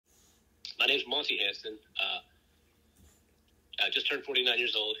My name's Monty Hanson. I just turned 49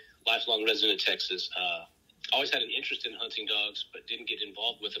 years old, lifelong resident of Texas. Always had an interest in hunting dogs, but didn't get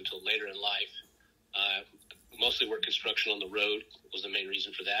involved with them until later in life. Mostly worked construction on the road was the main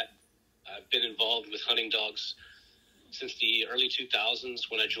reason for that. I've been involved with hunting dogs since the early 2000s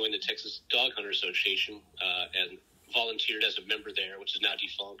when I joined the Texas Dog Hunter Association and volunteered as a member there, which is now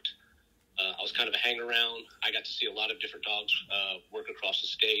defunct. I was kind of a hang-around. I got to see a lot of different dogs work across the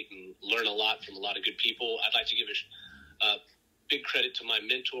state and learn a lot from a lot of good people. I'd like to give a big credit to my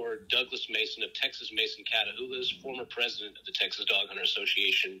mentor, Douglas Mason of Texas Mason Catahoula's, former president of the Texas Dog Hunter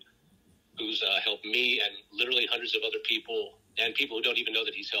Association, who's helped me and literally hundreds of other people and people who don't even know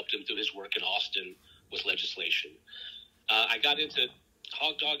that he's helped him through his work in Austin with legislation. I got into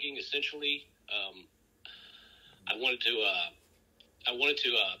hog dogging essentially.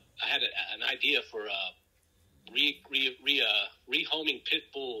 I had an idea for rehoming pit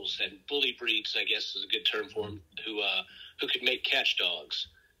bulls and bully breeds, I guess is a good term for them, who could make catch dogs.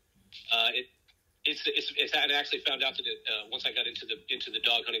 I actually found out that once I got into the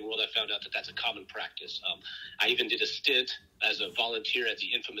dog hunting world, I found out that that's a common practice. I even did a stint as a volunteer at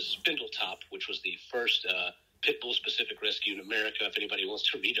the infamous Spindletop, which was the first pit bull specific rescue in America. If anybody wants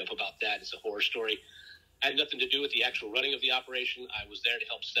to read up about that, it's a horror story. I had nothing to do with the actual running of the operation. I was there to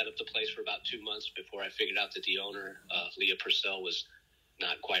help set up the place for about 2 months before I figured out that the owner, Leah Purcell, was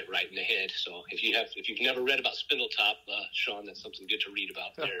not quite right in the head. So if you've never read about Spindletop, Sean, that's something good to read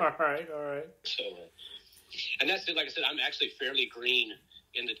about there. All right. So, and that's it. Like I said, I'm actually fairly green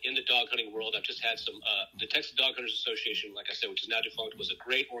in the dog hunting world. I've just had some. The Texas Dog Hunters Association, like I said, which is now defunct, was a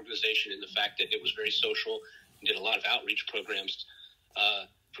great organization in the fact that it was very social and did a lot of outreach programs.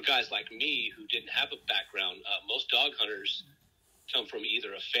 For guys like me who didn't have a background, most dog hunters come from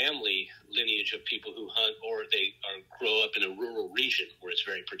either a family lineage of people who hunt or they grow up in a rural region where it's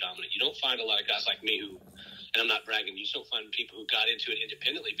very predominant. You don't find a lot of guys like me who, and I'm not bragging, you just don't find people who got into it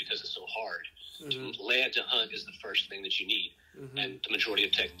independently because it's so hard. Mm-hmm. Land to hunt is the first thing that you need, and the majority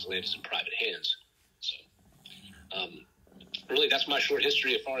of Texas land is in private hands. So, really, that's my short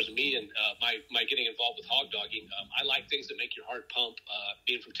history as far as me and my getting involved with hog dogging. I like things that make your heart pump.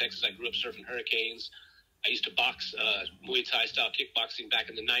 Being from Texas, I grew up surfing hurricanes. I used to box Muay Thai style kickboxing back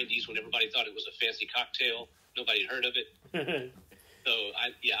in the 90s when everybody thought it was a fancy cocktail. Nobody had heard of it. So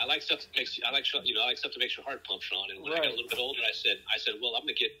I like stuff that makes stuff that makes your heart pump, Sean. And when I got a little bit older, I said, well, I'm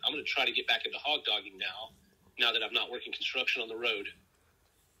gonna try to get back into hog dogging now that I'm not working construction on the road.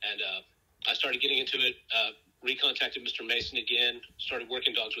 And I started getting into it. Recontacted Mr. Mason again, started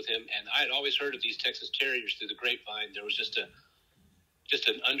working dogs with him, and I had always heard of these Texas Terriers through the grapevine. There was just a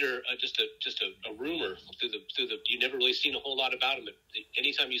rumor through the. You never really seen a whole lot about them.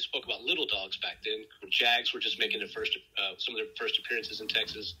 Anytime you spoke about little dogs back then, Jags were just making their some of their first appearances in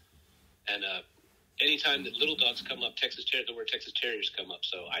Texas, and anytime that little dogs come up, the word Texas Terriers come up.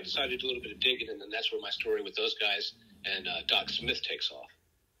 So I decided to do a little bit of digging, and then that's where my story with those guys and Doc Smith takes off.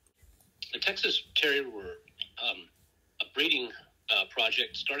 The Texas Terrier were a breeding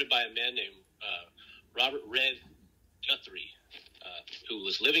project started by a man named Robert Red Guthrie, who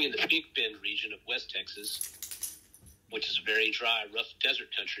was living in the Big Bend region of West Texas, which is a very dry, rough desert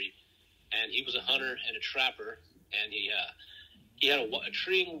country. And he was a hunter and a trapper, and he had a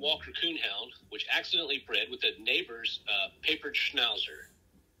treeing Walker coonhound, which accidentally bred with a neighbor's papered schnauzer.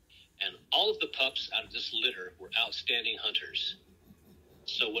 And all of the pups out of this litter were outstanding hunters.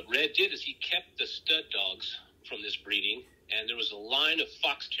 So what Red did is he kept the stud dogs from this breeding, and there was a line of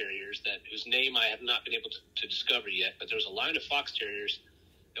fox terriers whose name I have not been able to discover yet, but there was a line of fox terriers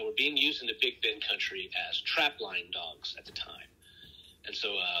that were being used in the Big Bend country as trapline dogs at the time. And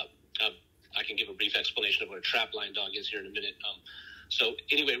so I can give a brief explanation of what a trapline dog is here in a minute. So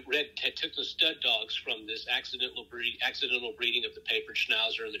anyway, Red took the stud dogs from this accidental breeding of the papered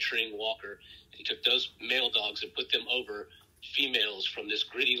schnauzer and the treeing Walker, and he took those male dogs and put them over females from this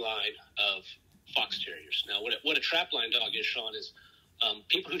gritty line of fox terriers. Now, what a trapline dog is, Sean, is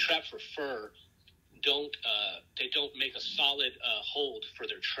people who trap for fur don't make a solid hold for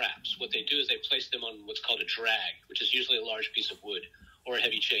their traps. What they do is they place them on what's called a drag, which is usually a large piece of wood or a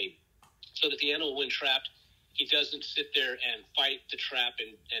heavy chain, so that the animal, when trapped, he doesn't sit there and fight the trap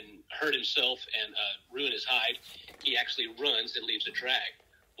and hurt himself and ruin his hide. He actually runs and leaves a drag.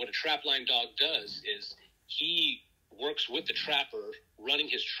 What a trapline dog does is he works with the trapper, running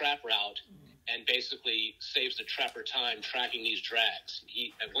his trap route, and basically saves the trapper time tracking these drags.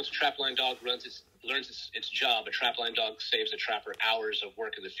 Once a trapline dog learns its job, a trapline dog saves the trapper hours of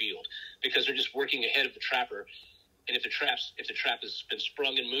work in the field because they're just working ahead of the trapper. And if the trap has been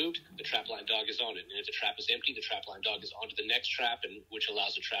sprung and moved, the trapline dog is on it. And if the trap is empty, the trapline dog is onto the next trap, and which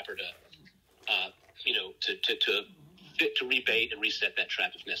allows the trapper to to rebait and reset that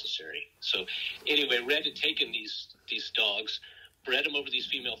trap if necessary. So anyway, Red had taken these dogs, bred them over these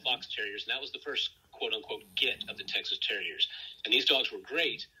female fox terriers, and that was the first quote-unquote get of the Texas Terriers. And these dogs were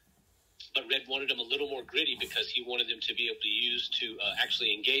great, but Red wanted them a little more gritty because he wanted them to be able to use to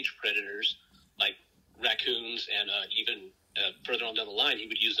actually engage predators like raccoons, and even further on down the line, he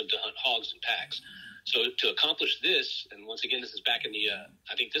would use them to hunt hogs and packs. So to accomplish this, and once again, this is back in the,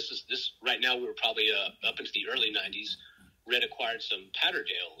 I think this right now we were probably up into the early 90s, Red acquired some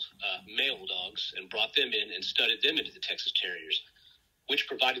Patterdale male dogs and brought them in and studded them into the Texas Terriers, which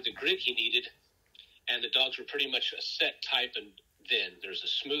provided the grit he needed, and the dogs were pretty much a set type. And then there's a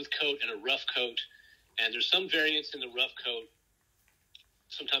smooth coat and a rough coat, and there's some variance in the rough coat.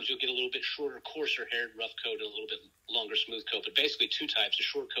 Sometimes you'll get a little bit shorter, coarser-haired rough coat and a little bit longer smooth coat, but basically two types, a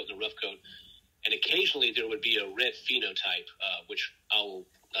short coat and a rough coat. And occasionally there would be a red phenotype, which I'll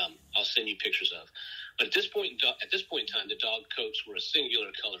send you pictures of. But at this point in time, the dog coats were a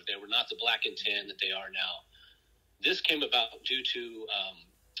singular color. They were not the black and tan that they are now. This came about due to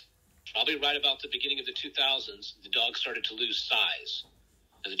probably right about the beginning of the 2000s, the dogs started to lose size.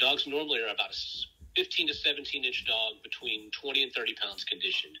 And the dogs normally are about a 15 to 17-inch dog between 20 and 30 pounds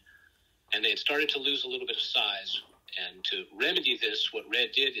conditioned. And they had started to lose a little bit of size. And to remedy this, what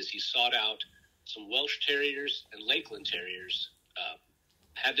Red did is he sought out some Welsh Terriers and Lakeland Terriers,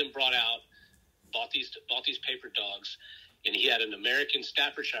 had them brought out, bought these paper dogs, and he had an American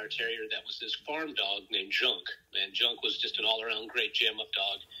Staffordshire Terrier that was this farm dog named Junk. And Junk was just an all-around great jam-up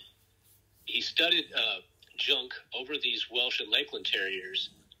dog. He studied Junk over these Welsh and Lakeland Terriers,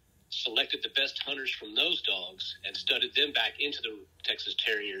 selected the best hunters from those dogs, and studied them back into the Texas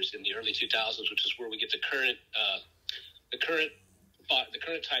Terriers in the early 2000s, which is where we get the current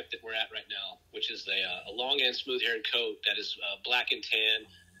type that we're at right now, which is a long and smooth-haired coat that is black and tan.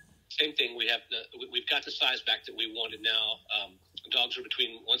 Same thing. We've got the size back that we wanted now. Dogs are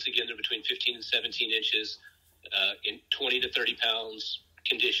they're between 15 and 17 inches, in 20 to 30 pounds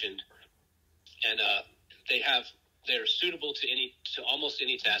conditioned, and they're suitable to almost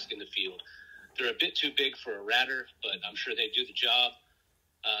any task in the field. They're a bit too big for a ratter, but I'm sure they do the job.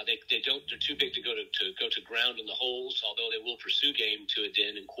 They're too big to go to ground in the holes, although they will pursue game to a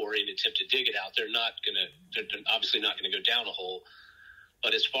den and quarry and attempt to dig it out. They're obviously not gonna go down a hole.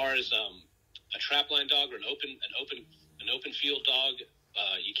 But as far as a trapline dog or an open field dog,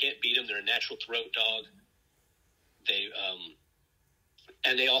 you can't beat them. They're a natural throat dog. They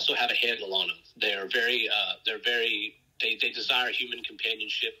also have a handle on them. They desire human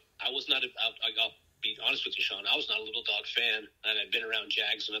companionship. I'll be honest with you, Sean. I was not a little dog fan, and I'd been around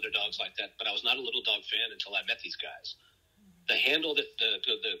Jags and other dogs like that, but I was not a little dog fan until I met these guys. The handle that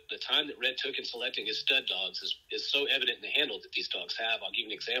the time that Red took in selecting his stud dogs is so evident in the handle that these dogs have. I'll give you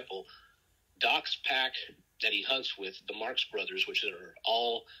an example. Doc's pack that he hunts with, the Marks brothers, which are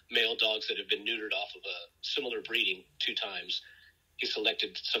all male dogs that have been neutered off of a similar breeding 2 times. He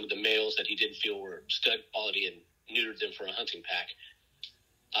selected some of the males that he didn't feel were stud quality and neutered them for a hunting pack.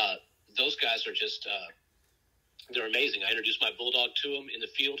 Those guys are just, they're amazing. I introduced my bulldog to them in the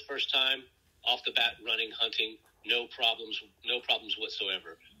field first time, off the bat, running, hunting, no problems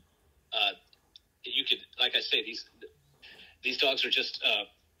whatsoever. You could, like I say, these dogs are just,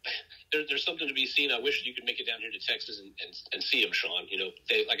 there's something to be seen. I wish you could make it down here to Texas and see them, Sean. You know,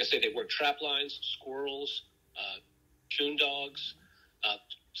 like I say, they work trap lines, squirrels, coon dogs.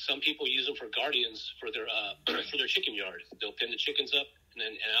 Some people use them for guardians for their chicken yard. They'll pin the chickens up,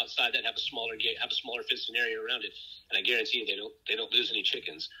 and outside that have a smaller fenced area around it. And I guarantee you they don't lose any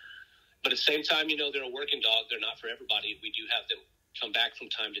chickens. But at the same time, you know, they're a working dog. They're not for everybody. We do have them come back from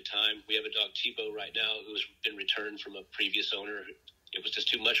time to time. We have a dog, Tebow, right now, who has been returned from a previous owner. It was just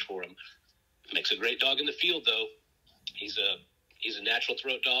too much for him. Makes a great dog in the field, though. He's a natural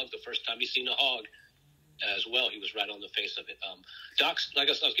throat dog. The first time he's seen a hog as well, he was right on the face of it. Doc's, like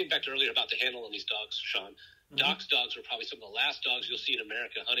I was getting back to earlier about the handle on these dogs, Sean. Mm-hmm. Doc's dogs are probably some of the last dogs you'll see in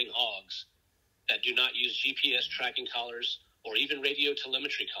America hunting hogs that do not use GPS tracking collars or even radio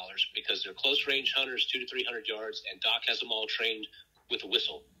telemetry collars, because they're close-range hunters, 200 to 300 yards, and Doc has them all trained with a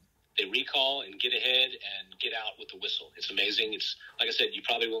whistle. They recall and get ahead and get out with the whistle. It's amazing. It's, like I said, you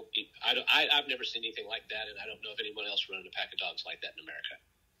probably won't. I've never seen anything like that, and I don't know of anyone else running a pack of dogs like that in America.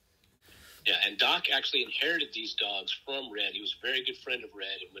 Yeah, and Doc actually inherited these dogs from Red. He was a very good friend of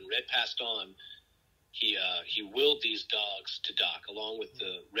Red, and when Red passed on, he willed these dogs to Doc, along with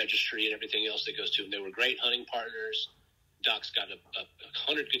the registry and everything else that goes to them. They were great hunting partners. Doc's got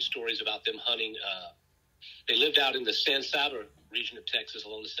 100 good stories about them hunting. They lived out in the San Saba region of Texas,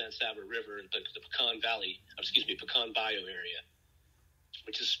 along the San Saba River, the Pecan Bayou area.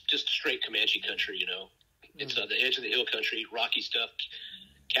 which is just straight Comanche country, you know. It's the edge of the hill country, rocky stuff,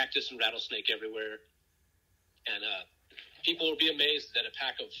 cactus and rattlesnake everywhere. And people will be amazed that a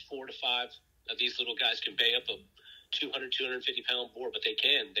pack of 4 to 5 of these little guys can bay up a 200, 250-pound boar, but they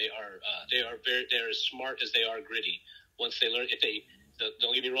can. They're as smart as they are gritty. Once they learn,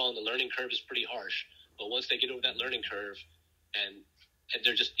 don't get me wrong, the learning curve is pretty harsh, but once they get over that learning curve, and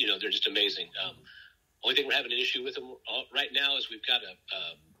they're just, they're just amazing. Only thing we're having an issue with them right now is we've got a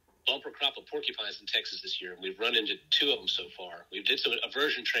bumper crop of porcupines in Texas this year. We've run into 2 of them so far. We did some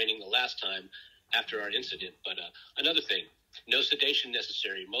aversion training the last time after our incident. But another thing, no sedation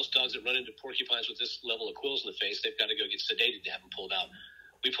necessary. Most dogs that run into porcupines with this level of quills in the face, they've got to go get sedated to have them pulled out.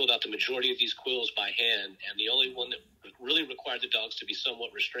 We pulled out the majority of these quills by hand, and the only one that really required the dogs to be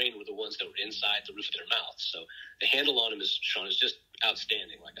somewhat restrained were the ones that were inside the roof of their mouths. So the handle on them, Sean, is just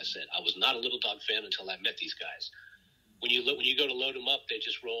outstanding. Like I said, I was not a little dog fan until I met these guys. When you go to load them up, they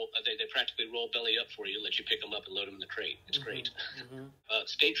just roll. They practically roll belly up for you and let you pick them up and load them in the crate. It's great.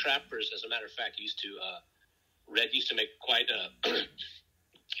 State trappers, as a matter of fact, Red used to make quite a.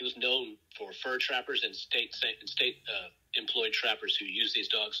 He was known for fur trappers and state employed trappers who use these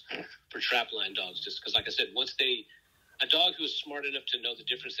dogs for trap line dogs. Just because, like I said, a dog who is smart enough to know the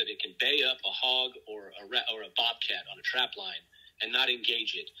difference that it can bay up a hog or a bobcat on a trap line and not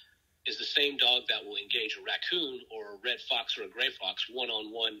engage it is the same dog that will engage a raccoon or a red fox or a gray fox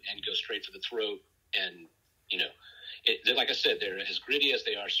one-on-one and go straight for the throat. And, like I said, they're as gritty as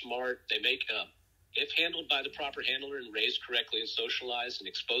they are smart. They make, if handled by the proper handler and raised correctly and socialized and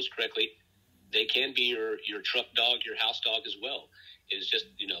exposed correctly, they can be your truck dog, your house dog as well. It is just,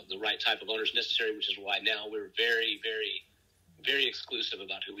 the right type of owners necessary, which is why now we're very, very, very exclusive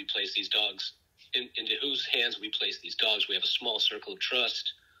about who we place these dogs, into whose hands we place these dogs. We have a small circle of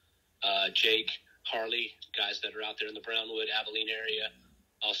trust. Jake, Harley, guys that are out there in the Brownwood, Abilene area.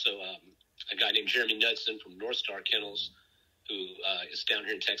 Also, a guy named Jeremy Knudsen from North Star Kennels, who is down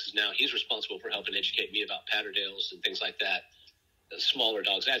here in Texas now. He's responsible for helping educate me about Patterdales and things like that. The smaller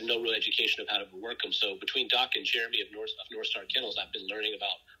dogs. I had no real education of how to work them. So between Doc and Jeremy of North Star Kennels, I've been learning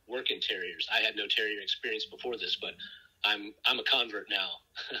about working terriers. I had no terrier experience before this, but I'm a convert now.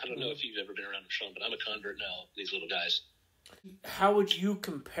 I don't know if you've ever been around with Sean, but I'm a convert now, these little guys. How would you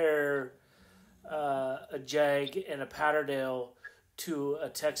compare a Jag and a Patterdale to a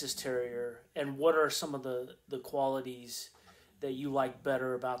Texas Terrier, and what are some of the qualities that you like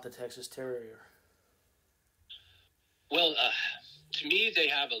better about the Texas Terrier? Well, to me, they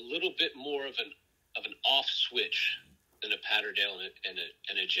have a little bit more of an off switch than a Patterdale and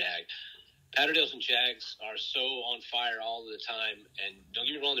a Jag. Patterdales and Jags are so on fire all the time, and don't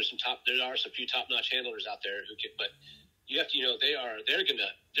get me wrong, there are some few top-notch handlers out there but you have to, they're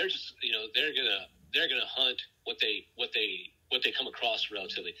gonna hunt what they come across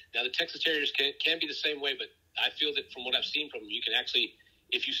relatively. Now the Texas Terriers can be the same way, but I feel that from what I've seen from them, you can actually,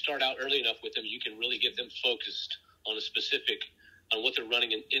 if you start out early enough with them, you can really get them focused on on what they're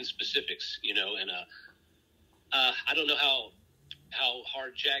running in specifics, and I don't know how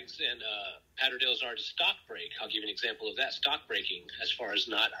hard Jags and Patterdales are to stock break. I'll give you an example of that, stock breaking, as far as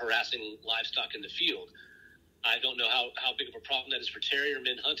not harassing livestock in the field. I don't know how big of a problem that is for terrier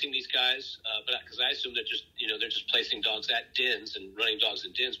men hunting these guys, but because I assume they're just placing dogs at dens and running dogs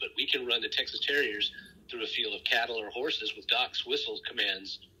in dens. But we can run the Texas Terriers through a field of cattle or horses with Doc's whistle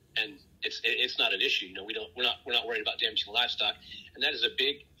commands, and it's not an issue. We're not worried about damaging livestock, and that is a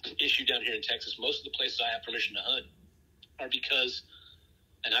big issue down here in Texas. Most of the places I have permission to hunt are because,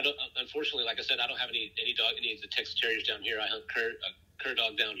 and I don't, unfortunately, like I said, I don't have any of the Texas Terriers down here. I hunt cur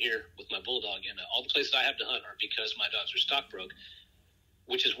dog down here with my bulldog, and all the places I have to hunt are because my dogs are stock broke,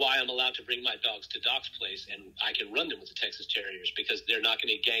 which is why I'm allowed to bring my dogs to Doc's place, and I can run them with the Texas Terriers because they're not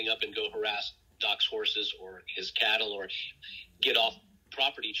going to gang up and go harass Doc's horses or his cattle or get off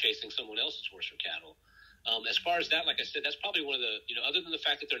property chasing someone else's horse or cattle. As far as that, like I said, that's probably one of the, other than the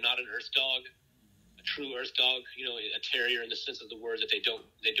fact that they're not an earth dog, a true earth dog, a terrier in the sense of the word, that they do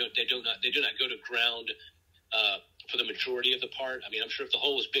not go to ground for the majority of the part. I mean, I'm sure if the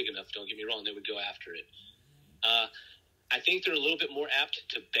hole was big enough, don't get me wrong, they would go after it. I think they're a little bit more apt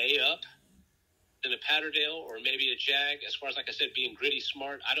to bay up than a Patterdale or maybe a Jag. As far as, like I said, being gritty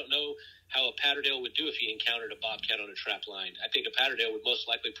smart, I don't know how a Patterdale would do if he encountered a bobcat on a trap line. I think a Patterdale would most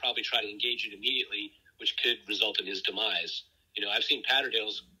likely probably try to engage it immediately, which could result in his demise. I've seen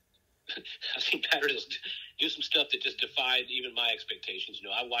Patterdales do some stuff that just defied even my expectations.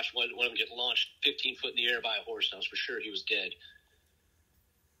 I watched one of them get launched 15 foot in the air by a horse, and I was for sure he was dead.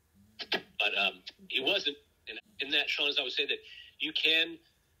 But he wasn't. And in that, Sean, as I would say that you can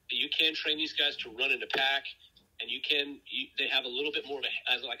train these guys to run in a pack and they have a little bit more of a,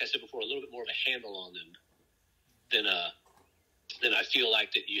 like I said before, a little bit more of a handle on them than I feel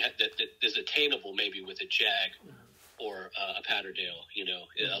like that that is attainable maybe with a Jag or a Patterdale. You know,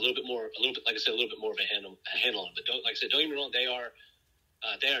 a little bit, like I said, a little bit more of a handle on them. But like I said, don't get me wrong, they are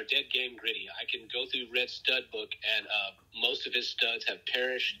dead game gritty. I can go through Red's stud book, and most of his studs have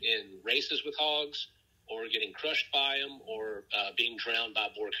perished in races with hogs, or getting crushed by them, or being drowned by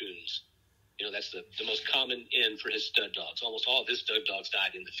boar coons. You know, that's the most common end for his stud dogs. Almost all of his stud dogs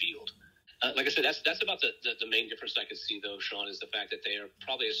died in the field. Like I said, that's about the main difference I could see, though, Sean, is the fact that they are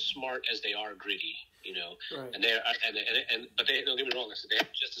probably as smart as they are gritty. You know, right. And but they, don't get me wrong, I said they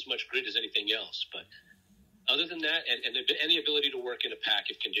have just as much grit as anything else. But other than that, and the ability to work in a pack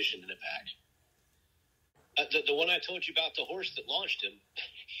if conditioned in a pack. The one I told you about, the horse that launched him,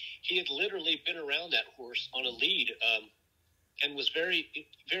 he had literally been around that horse on a lead, and was very,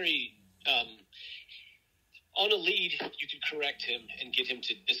 very on a lead. You could correct him and get him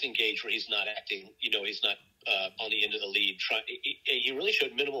to disengage where he's not acting. You know, he's not on the end of the lead. He really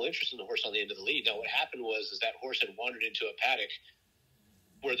showed minimal interest in the horse on the end of the lead. Now, what happened was that horse had wandered into a paddock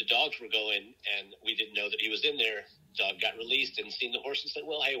where the dogs were going, and we didn't know that he was in there. Dog got released and seen the horse and said,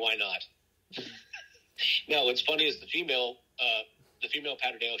 well, hey, why not? Now, what's funny is the female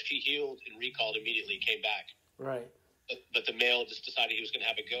Patterdale, she healed and recalled immediately, came back. Right. But the male just decided he was going to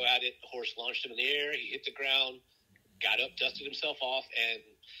have a go at it. The horse launched him in the air. He hit the ground, got up, dusted himself off, and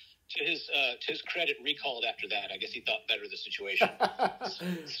to his credit, recalled after that. I guess he thought better of the situation.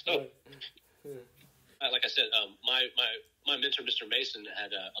 So, like I said, my mentor, Mr. Mason,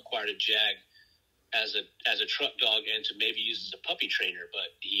 had acquired a Jag as a truck dog and to maybe use as a puppy trainer.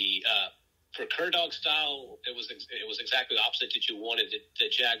 But he, for cur dog style, it was exactly the opposite that you wanted. The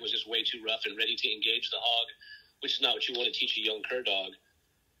Jag was just way too rough and ready to engage the hog, which is not what you want to teach a young cur dog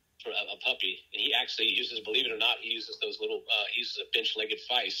for a puppy. And he actually uses, believe it or not, he uses those little, he uses a bench-legged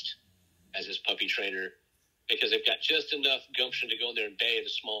Feist as his puppy trainer because they've got just enough gumption to go in there and bay at a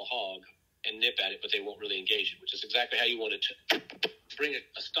small hog and nip at it, but they won't really engage it, which is exactly how you want to bring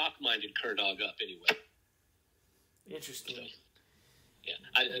a stock-minded cur dog up anyway. Interesting. So, yeah,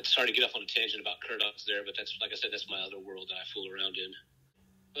 I'm sorry to get off on a tangent about cur dogs there, but that's, like I said, that's my other world that I fool around in.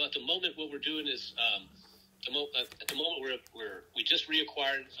 Well, at the moment, what we're doing is, at the moment we just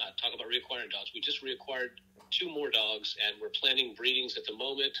reacquired, talk about reacquiring dogs, we just reacquired 2 more dogs, and we're planning breedings at the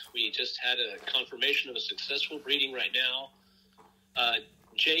moment. We just had a confirmation of a successful breeding right now.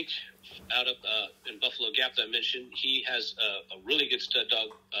 Jake, out of in Buffalo Gap that I mentioned, he has a really good stud dog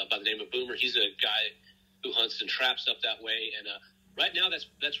by the name of Boomer. He's a guy who hunts and traps up that way, and right now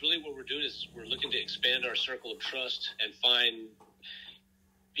that's really what we're doing is we're looking to expand our circle of trust and find,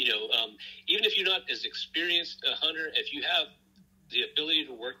 you know, even if you're not as experienced a hunter, if you have the ability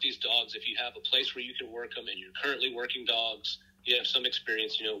to work these dogs, if you have a place where you can work them and you're currently working dogs, you have some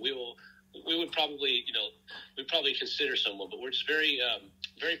experience, you know, we would probably, you know, we'd probably consider someone, but we're just very,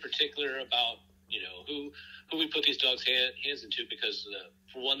 very particular about, you know, who we put these dogs' hands into because,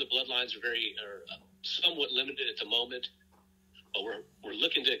 for one, the bloodlines are somewhat limited at the moment, but we're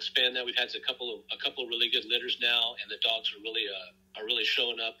looking to expand that. We've had a couple of really good litters now, and the dogs are really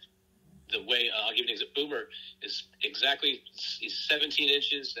showing up the way. I'll give you an example. Boomer is he's 17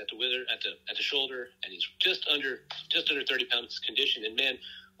 inches at the wither at the shoulder, and he's just under 30 pounds condition. And man,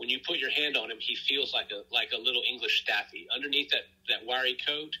 when you put your hand on him, he feels like a little English staffy. Underneath that wiry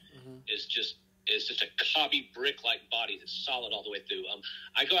coat is just a cobby brick-like body that's solid all the way through.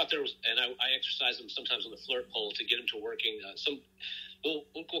 I go out there and I exercise them sometimes on the flirt pole to get them to working. We'll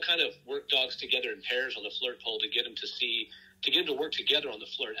kind of work dogs together in pairs on the flirt pole to get them to work together on the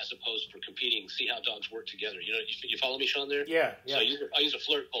flirt as opposed for competing. See how dogs work together. You know, you follow me, Sean? There. Yeah. So I use a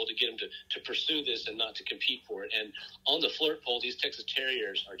flirt pole to get them to pursue this and not to compete for it. And on the flirt pole, these Texas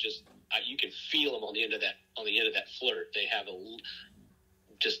Terriers are just you can feel them on the end of that flirt. They have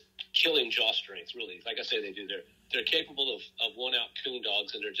just killing jaw strength. Really, like I say, they do. They're capable of one-out coon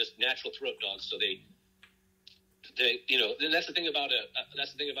dogs, and they're just natural throat dogs. So they you know, and that's the thing about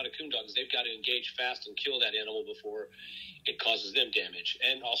a coon dog is they've got to engage fast and kill that animal before it causes them damage.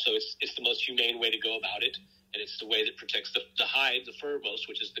 And also, it's the most humane way to go about it, and it's the way that protects the hide, the fur most,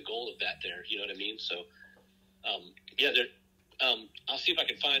 which is the goal of that. There, you know what I mean? So, yeah, I'll see if I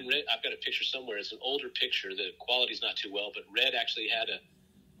can find Red. I've got a picture somewhere. It's an older picture. The quality's not too well, but Red actually had a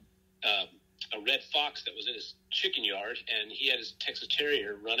red fox that was in his chicken yard, and he had his Texas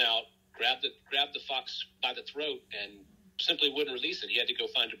Terrier run out, grab the fox by the throat, and simply wouldn't release it. He had to go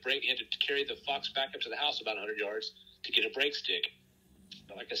find a brake. He had to carry the fox back up to the house about 100 yards to get a brake stick.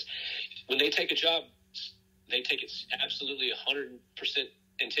 But like this, when they take a job, they take it absolutely 100%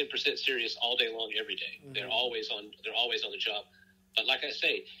 and 10% serious all day long, every day. Mm-hmm. They're always on the job. But like I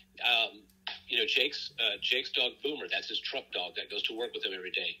say, Jake's dog Boomer, that's his truck dog that goes to work with him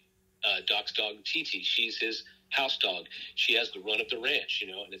every day. Doc's dog TT, she's his house dog. She has the run of the ranch,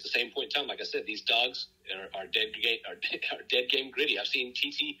 and at the same point in time, like I said, these dogs are dead game gritty. I've seen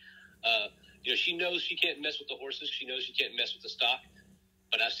TT, she knows she can't mess with the horses. She knows she can't mess with the stock.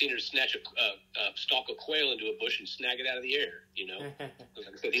 But I've seen her snatch a stalk of quail into a bush and snag it out of the air, Like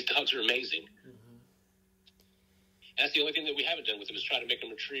I said, these dogs are amazing. Mm-hmm. And that's the only thing that we haven't done with them is try to make them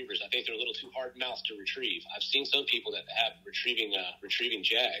retrievers. I think they're a little too hard-mouthed to retrieve. I've seen some people that have retrieving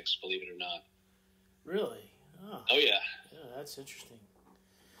jags, believe it or not. Really? Oh yeah. Yeah, that's interesting.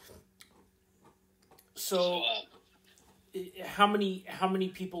 So how many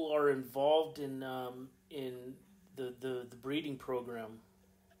people are involved in the breeding program?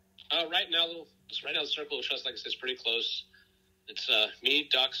 Right now the circle of trust, like I said, is pretty close. It's me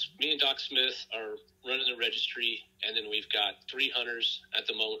and Doc Smith are running the registry, and then we've got 3 hunters at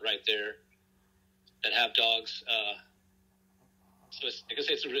the moment right there that have dogs. So it's, like I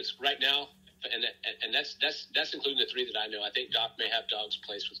say, it's right now, and that's including the 3 that I know. I think Doc may have dogs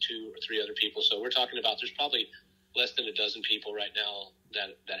placed with 2 or 3 other people. So we're talking about there's probably less than a dozen people right now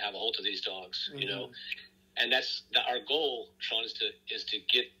that have a hold of these dogs, mm-hmm. And that's our goal, Sean, is to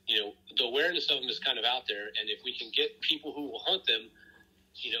get, the awareness of them is kind of out there. And if we can get people who will hunt them,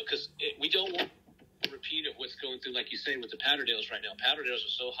 because we don't want a repeat of what's going through, like you say, with the Patterdales right now. Patterdales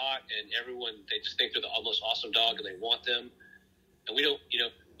are so hot, and they just think they're the most awesome dog, and they want them. And we don't,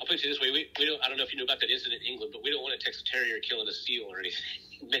 I'll put it this way, we don't, I don't know if you know about that incident in England, but we don't want a Texas Terrier killing a seal or anything,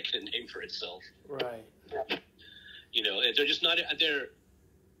 making a name for itself. Right. They're just not,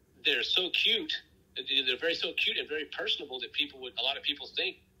 they're so cute. They're so cute and very personable that a lot of people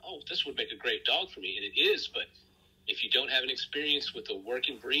think, oh, this would make a great dog for me. And it is, but if you don't have an experience with a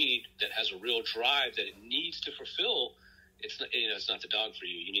working breed that has a real drive that it needs to fulfill, it's not the dog for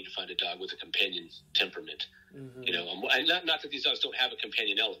you. You need to find a dog with a companion temperament. Mm-hmm. And not that these dogs don't have a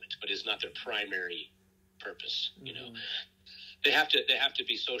companion element, but it's not their primary purpose. Mm-hmm. They have to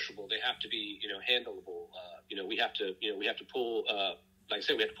be sociable. They have to be, handleable. We have to pull, like I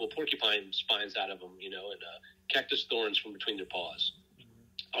said, we have to pull porcupine spines out of them, and cactus thorns from between their paws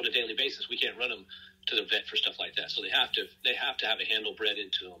on a daily basis. We can't run them to the vet for stuff like that. So they have to have a handle bred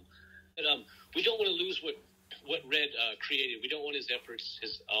into them. But we don't want to lose what Red created. We don't want his efforts,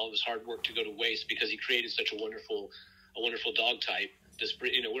 all of his hard work to go to waste because he created such a wonderful dog type. This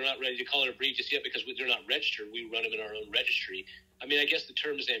breed, we're not ready to call it a breed just yet because they're not registered. We run them in our own registry. I mean, I guess the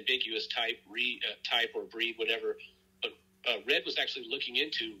term is ambiguous, type or breed, whatever. But Red was actually looking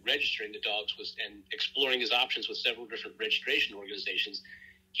into registering the dogs and exploring his options with several different registration organizations.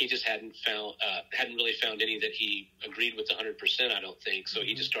 He just hadn't really found any that he agreed with 100%, I don't think. So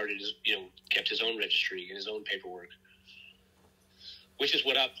he just started kept his own registry and his own paperwork, which is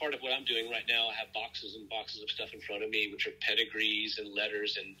part of what I'm doing right now. I have boxes and boxes of stuff in front of me, which are pedigrees and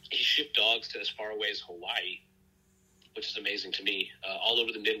letters. And he shipped dogs to as far away as Hawaii, which is amazing to me, all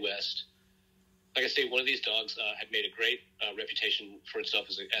over the Midwest. Like I say, one of these dogs had made a great reputation for itself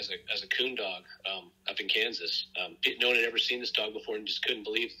as a coon dog up in Kansas. No one had ever seen this dog before and just couldn't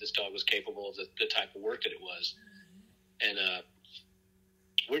believe that this dog was capable of the type of work that it was. And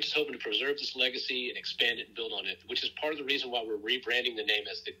we're just hoping to preserve this legacy and expand it and build on it, which is part of the reason why we're rebranding the name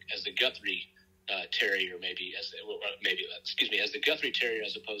as the Guthrie Terrier, as the Guthrie Terrier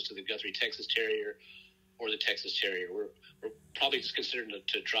as opposed to the Guthrie Texas Terrier or the Texas Terrier. We're probably just considering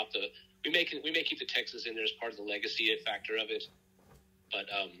to drop the. We may keep the Texas in there as part of the legacy factor of it, but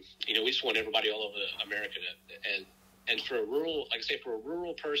we just want everybody all over America and for a rural, like I say, for a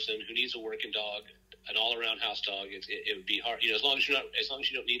rural person who needs a working dog, an all-around house dog, it would be hard. As long as you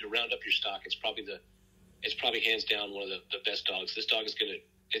don't need to round up your stock, it's probably hands down one of the best dogs. This dog is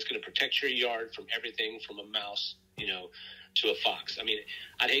gonna protect your yard from everything from a mouse, to a fox. I mean,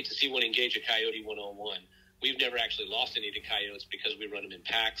 I'd hate to see one engage a coyote one-on-one. We've never actually lost any to coyotes because we run them in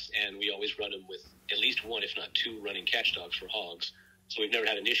packs, and we always run them with at least 1, if not 2, running catch dogs for hogs. So we've never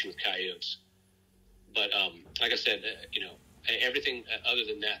had an issue with coyotes. But like I said, everything other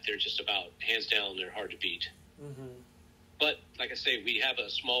than that, they're just about, hands down, they're hard to beat. Mm-hmm. But like I say, we have a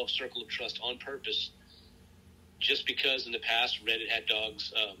small circle of trust on purpose just because in the past Red had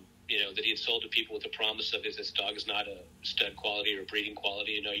dogs that he had sold to people with the promise of this dog is not a stud quality or breeding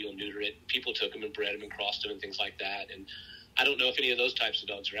quality, you'll neuter it. People took him and bred him and crossed him and things like that. And I don't know if any of those types of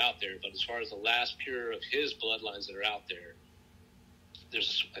dogs are out there, but as far as the last pure of his bloodlines that are out there,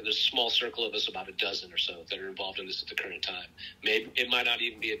 there's a small circle of us, about a dozen or so, that are involved in this at the current time. Maybe it might not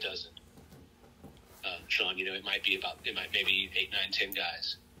even be a dozen. Sean. It might maybe 8, 9, 10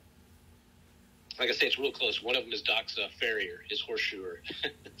 guys. Like I say, it's real close. One of them is Doc's farrier, his horseshoer.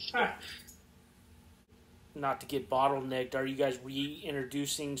 Not to get bottlenecked, are you guys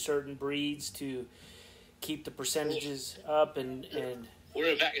reintroducing certain breeds to keep the percentages up? And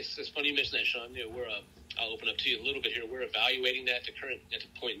it's funny you mention that, Sean. I'll open up to you a little bit here. We're evaluating that at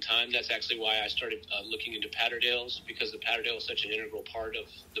the point in time. That's actually why I started looking into Patterdales, because the Patterdale is such an integral part of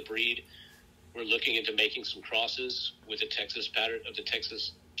the breed. We're looking into making some crosses with the Texas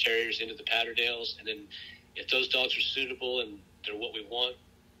Terriers into the Patterdales, and then if those dogs are suitable and they're what we want,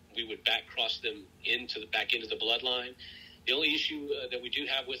 we would back cross them back into the bloodline. The only issue that we do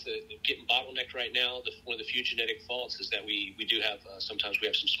have with getting bottlenecked right now, one of the few genetic faults, is that we do have sometimes we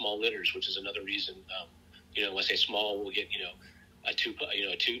have some small litters, which is another reason. When I say small, we'll get a 2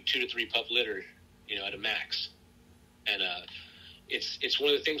 to 3 pup litter, at a max, and it's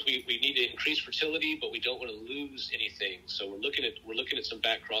one of the things we need to increase fertility, but we don't want to lose anything. So we're looking at some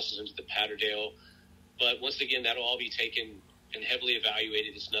back crosses into the Patterdale, but once again, that'll all be taken and heavily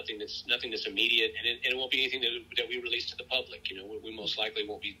evaluated. It's nothing that's immediate, and it won't be anything that we release to the public. We most likely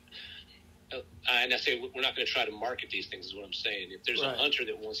won't be. And I say we're not going to try to market these things, is what I'm saying. If there's a hunter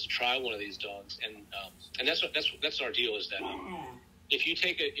that wants to try one of these dogs, and that's our deal, is that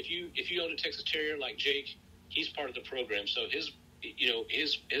if you own a Texas Terrier like Jake, he's part of the program, so he's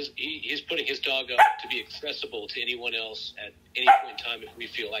putting his dog up to be accessible to anyone else at any point in time if we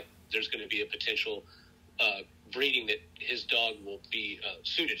feel like there's going to be a potential breeding that his dog will be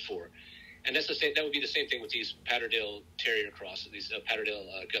suited for. And that would be the same thing with these Patterdale Terrier crosses, these Patterdale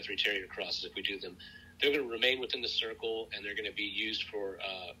Guthrie Terrier crosses. If we do them, they're going to remain within the circle, and they're going to be used for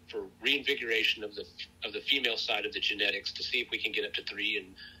reinvigoration of the female side of the genetics to see if we can get up to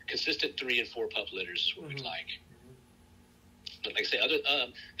consistent 3 and 4 pup litters is what we'd like. But like I say,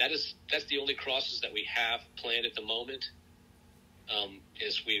 that's the only crosses that we have planned at the moment.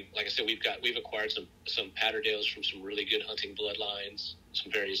 We've acquired some Patterdales from some really good hunting bloodlines,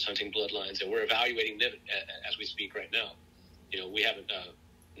 some various hunting bloodlines, and we're evaluating them as we speak right now. We haven't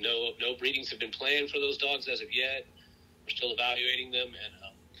no breedings have been planned for those dogs as of yet. We're still evaluating them,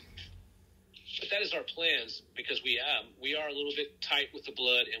 but that is our plans, because we are a little bit tight with the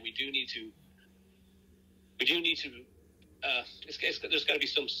blood, and we do need to. There's got to be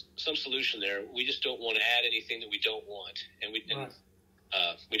some solution there. We just don't want to add anything that we don't want, and we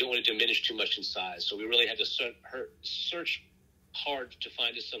don't want to diminish too much in size. So we really had to search hard to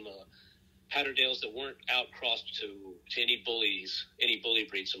find us some Patterdales that weren't outcrossed to any bully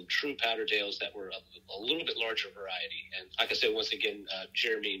breed, some true Patterdales that were a little bit larger variety. And like I said, once again,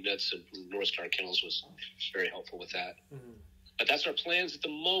 Jeremy Knudsen from North Star Kennels was very helpful with that. Mm-hmm. But that's our plans at the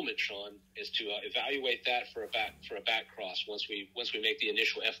moment, Sean, is to evaluate that for a back cross once we make the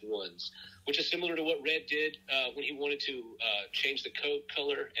initial F1s, which is similar to what Red did when he wanted to change the coat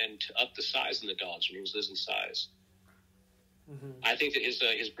color and to up the size in the dogs when he was losing size. Mm-hmm. I think that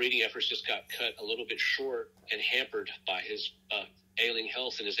his breeding efforts just got cut a little bit short and hampered by his ailing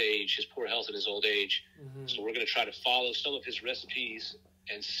health and his age, his poor health and his old age. Mm-hmm. So we're going to try to follow some of his recipes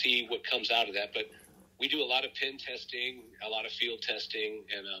and see what comes out of that. But we do a lot of pen testing, a lot of field testing,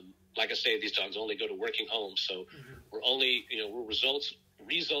 and like I say, these dogs only go to working homes, so mm-hmm. we're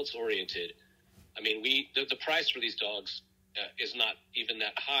results oriented. I mean, the price for these dogs is not even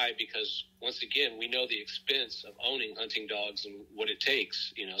that high, because once again, we know the expense of owning hunting dogs and what it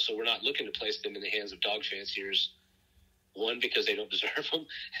takes. So we're not looking to place them in the hands of dog fanciers. 1, because they don't deserve them,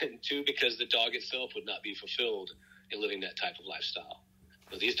 and 2, because the dog itself would not be fulfilled in living that type of lifestyle.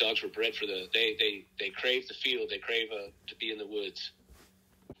 These dogs were bred for they crave the field. They crave to be in the woods.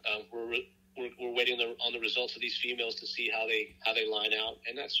 We're waiting on the results of these females to see how they line out,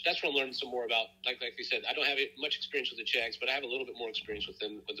 and that's what I'm learning some more about. Like we said, I don't have much experience with the Jags, but I have a little bit more experience with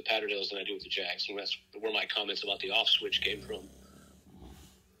the Patterdales than I do with the Jags, and that's where my comments about the off switch came from.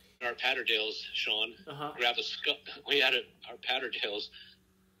 Our Patterdales, Sean, grabbed a skunk. We had our Patterdales,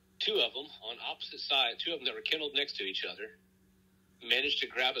 2 of them on opposite sides, 2 of them that were kenneled next to each other. Managed to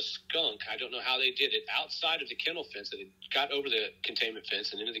grab a skunk. I don't know how they did it outside of the kennel fence. They got over the containment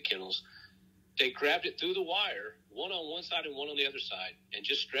fence and into the kennels. They grabbed it through the wire, one on one side and one on the other side, and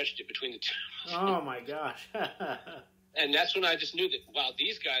just stretched it between the 2. Oh my gosh. And that's when I just knew that, wow,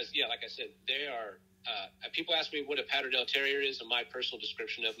 these guys, like I said, they are, people ask me what a Patterdale Terrier is, and my personal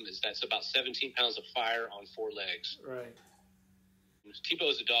description of them is that's about 17 pounds of fire on 4 legs. Right. Tebow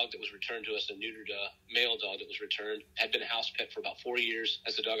is a dog that was returned to us, a neutered male dog that was returned, had been a house pet for about 4 years.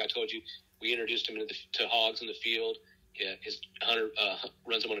 That's the dog I told you. We introduced him to hogs in the field. His hunter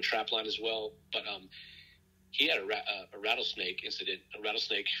runs him on a trap line as well. But he had a rattlesnake incident. A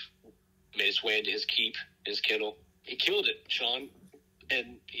rattlesnake made its way into his keep, his kennel. He killed it, Sean,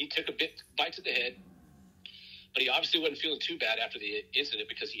 and he took a bite to the head. But he obviously wasn't feeling too bad after the incident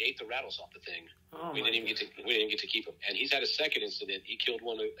because he ate the rattles off the thing. Oh, we didn't get to keep him. And he's had a second incident. He killed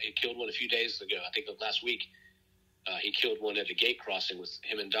one a few days ago. I think last week. He killed one at a gate crossing with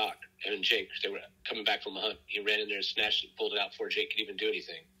him and Jake. They were coming back from a hunt. He ran in there, snatched it, pulled it out before Jake could even do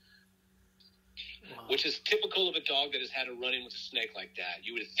anything. Wow. Which is typical of a dog that has had a run-in with a snake like that.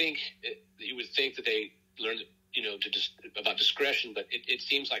 You would think that they learned, about discretion, but it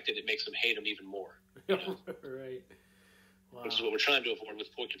seems like that it makes them hate him even more. Right. Wow. Which is what we're trying to avoid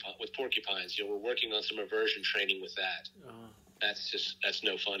with porcupines. We're working on some aversion training with that. That's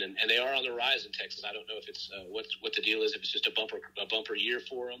no fun, and they are on the rise in Texas. I don't know if it's what the deal is. If it's just a bumper year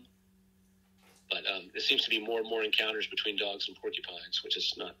for them, but it seems to be more and more encounters between dogs and porcupines, which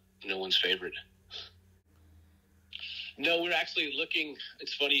is not no one's favorite. No, we're actually looking.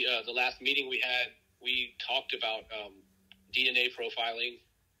 It's funny. The last meeting we had, we talked about DNA profiling.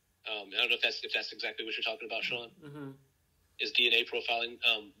 I don't know if that's exactly what you're talking about, Sean. Mm-hmm. Is DNA profiling?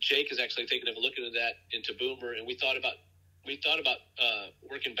 Jake is actually taking a look into Boomer, and we thought about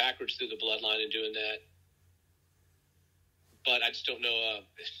working backwards through the bloodline and doing that, but I just don't know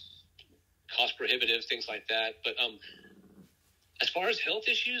cost prohibitive, things like that. But as far as health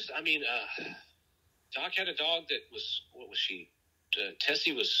issues, I mean, Doc had a dog that was, what was she?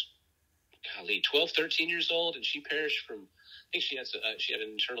 Tessie was, 12, 13 years old, and she perished from, I think she had an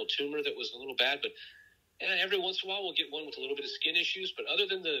internal tumor that was a little bad, but every once in a while we'll get one with a little bit of skin issues. But other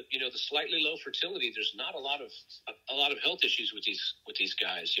than the slightly low fertility, there's not a lot of health issues with these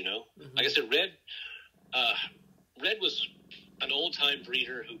guys. Mm-hmm. Like I said, Red was an old time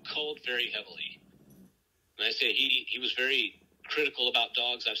breeder who culled very heavily. And I say he was very critical about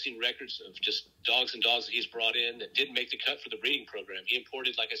dogs. I've seen records of just dogs that he's brought in that didn't make the cut for the breeding program. He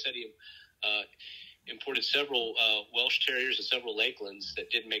imported, like I said, imported several Welsh Terriers and several Lakelands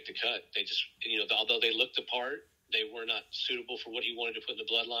that didn't make the cut. They just, although they looked the part, they were not suitable for what he wanted to put in the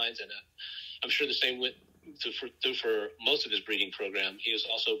bloodlines. And I'm sure the same went through for most of his breeding program. He was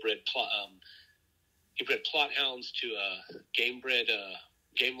also bred plot hounds to game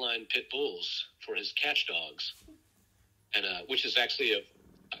line pit bulls for his catch dogs, and which is actually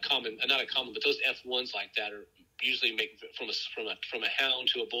not a common, but those F1s like that are usually make from a hound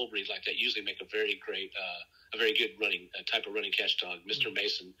to a bull breed like that usually make a very good running type of running catch dog. Mr.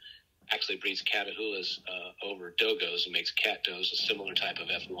 Mason actually breeds Catahoulas over Dogos and makes cat does a similar type of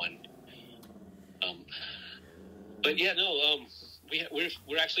F1. But yeah, no,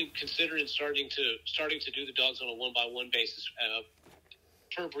 we're actually considering starting to do the dogs on a 1-by-1 basis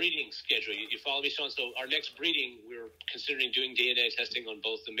per breeding schedule. You follow me, Sean? So our next breeding, we're considering doing DNA testing on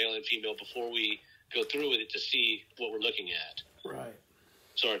both the male and female before we go through with it to see what we're looking at. Right.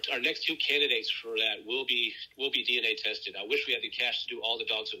 So our next two candidates for that will be DNA tested. I wish we had the cash to do all the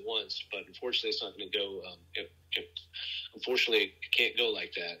dogs at once, but unfortunately, it's not going to go. Unfortunately, it can't go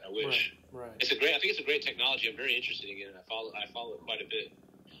like that. I wish. Right. I think it's a great technology. I'm very interested in it. I follow it quite a bit.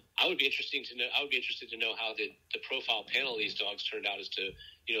 I would be interested to know how the profile panel of these dogs turned out. As to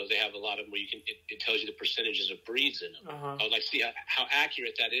they have a lot of them where it tells you the percentages of breeds in them. Uh-huh. I would like to see how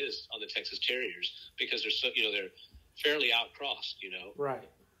accurate that is on the Texas Terriers, because they're fairly outcrossed. Right.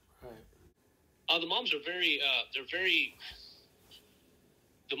 The moms are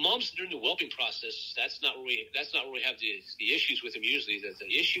the moms during the whelping process. That's not where we have the issues with them usually.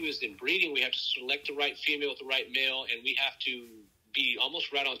 The issue is in breeding. We have to select the right female with the right male, and we have to be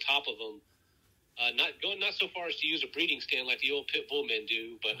almost right on top of them. Not so far as to use a breeding stand like the old pit bull men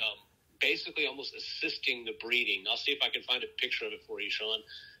do, but basically almost assisting the breeding. I'll see if I can find a picture of it for you, Sean.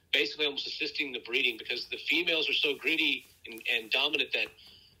 Basically almost assisting the breeding, because the females are so greedy and dominant that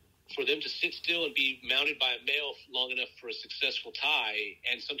for them to sit still and be mounted by a male long enough for a successful tie,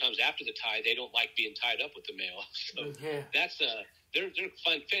 and sometimes after the tie, they don't like being tied up with the male. So that's they're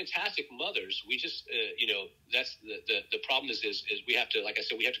fantastic mothers. We just that's the problem is we have to, like I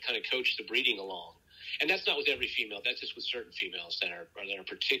said, we have to kind of coach the breeding along, and that's not with every female. That's just with certain females that are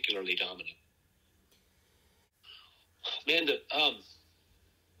particularly dominant. Man,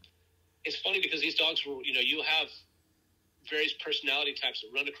 it's funny because these dogs will, you'll have various personality types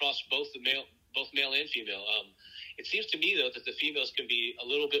that run across both male and female. It seems to me though that the females can be a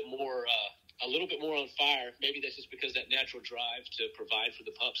little bit more on fire. Maybe that's just because that natural drive to provide for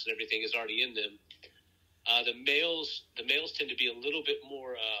the pups and everything is already in them. The males tend to be a little bit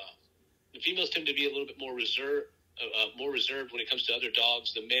more. The females tend to be a little bit more reserved when it comes to other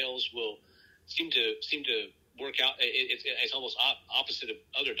dogs. The males will seem to work out. It's almost opposite of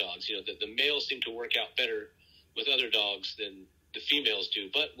other dogs. The males seem to work out better with other dogs than the females do.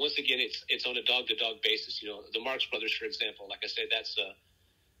 But once again, it's on a dog-to-dog basis. The Marx brothers, for example, like I said, that's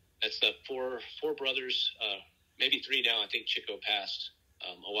four brothers, maybe three now. I think Chico passed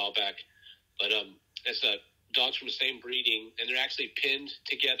a while back. But it's dogs from the same breeding, and they're actually pinned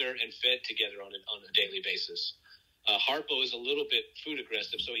together and fed together on a daily basis. Harpo is a little bit food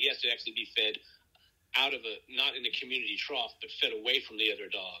aggressive, so he has to actually be fed out of not in a community trough, but fed away from the other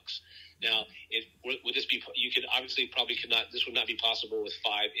dogs. Now, would this be? You could obviously probably could not. This would not be possible with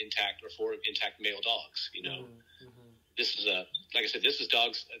 5 intact or 4 intact male dogs. This is like I said, this is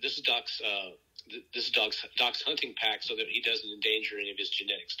Doc's hunting pack, so that he doesn't endanger any of his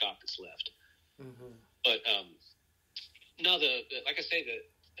genetic stock that's left. Mm-hmm. But no, like I say,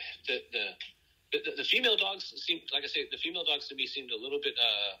 the female dogs seem, like I say, the female dogs to me seemed a little bit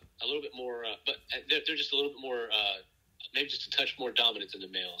more, but they're just a little bit more, maybe just a touch more dominant than the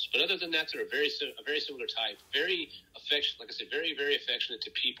males. But other than that, they're a very similar type, very affectionate. Like I said, very, very affectionate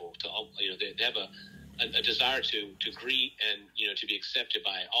to people. They have a desire to greet and to be accepted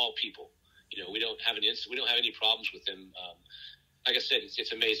by all people. We don't have any problems with them. Like I said,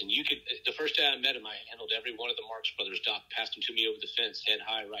 it's amazing. The first day I met him, I handled every one of the Marx brothers. Doc passed them to me over the fence, head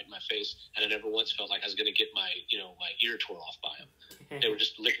high, right in my face, and I never once felt like I was going to get my ear tore off by him. They were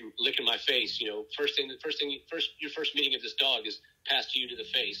just licking my face. Your first meeting of this dog is passed you to the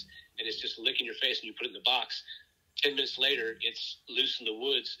face, and it's just licking your face, and you put it in the box. 10 minutes later, it's loose in the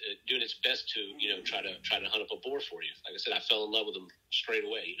woods, doing its best to try to hunt up a boar for you. Like I said, I fell in love with them straight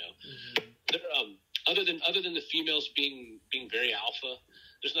away. They're, other than the females being very alpha,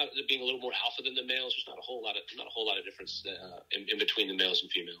 there's not being a little more alpha than the males. There's not a whole lot of difference in between the males and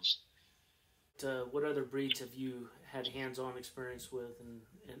females. What other breeds have you had hands-on experience with?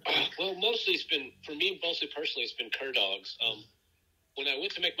 Well, mostly personally, it's been cur dogs. When I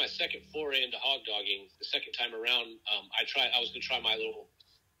went to make my second foray into hog dogging, the second time around, I was going to try my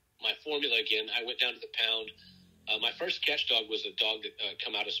formula again. I went down to the pound. My first catch dog was a dog that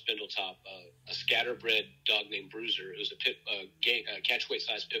come out of Spindletop, a scatterbred dog named Bruiser. It was a catch weight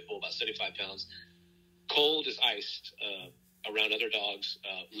size pit bull, about 75 pounds, cold as ice around other dogs.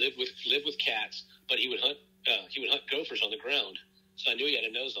 Lived with cats, but he would hunt gophers on the ground. So I knew he had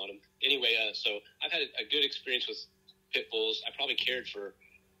a nose on him. Anyway, so I've had a good experience with pit bulls. I probably cared for.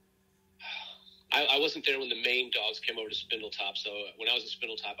 I wasn't there when the main dogs came over to Spindletop. So when I was at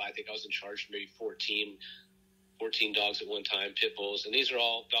Spindletop, I think I was in charge of maybe 14 dogs at one time, pit bulls, and these are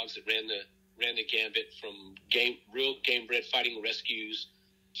all dogs that ran the gambit from real game bred fighting rescues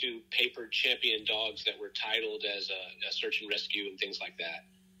to papered champion dogs that were titled as a search and rescue and things like that.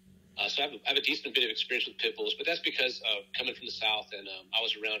 So I have a decent bit of experience with pit bulls, but that's because coming from the South, and I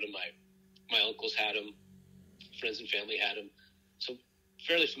was around them. My uncles had them, friends and family had them, so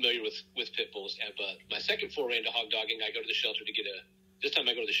fairly familiar with pit bulls. But my second foray into hog dogging, I go to the shelter to get a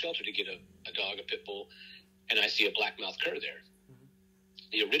dog, a pit bull. And I see a black-mouthed cur there,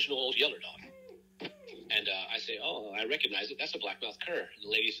 the original old Yeller dog. And I say, oh, I recognize it. That's a black-mouthed cur. And the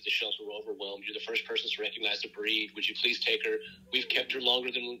ladies at the shelter were overwhelmed. You're the first person to recognize the breed. Would you please take her? We've kept her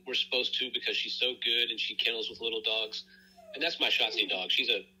longer than we're supposed to because she's so good and she kennels with little dogs. And that's my Shotzi dog. She's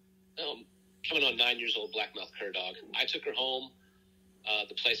a coming on 9 years old black-mouthed cur dog. I took her home.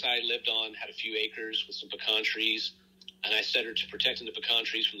 The place I lived on had a few acres with some pecan trees. And I set her to protecting the pecan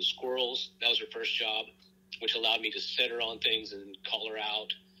trees from the squirrels. That was her first job, which allowed me to set her on things and call her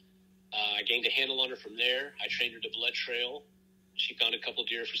out. I gained a handle on her from there. I trained her to blood trail. She found a couple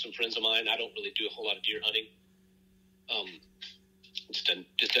deer for some friends of mine. I don't really do a whole lot of deer hunting.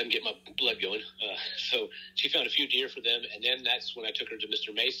 Just doesn't get my blood going. So she found a few deer for them, and then that's when I took her to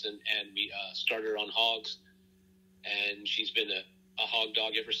Mr. Mason, and we started her on hogs. And she's been a hog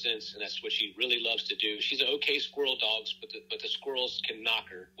dog ever since, and that's what she really loves to do. She's an okay squirrel dog, but the squirrels can knock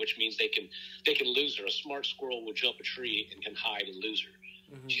her, which means they can lose her. A smart squirrel will jump a tree and can hide and lose her.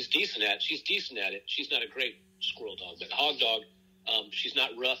 Mm-hmm. She's decent at it. She's not a great squirrel dog, but the hog dog, she's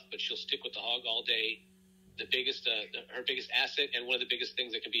not rough, but she'll stick with the hog all day. Her biggest asset, and one of the biggest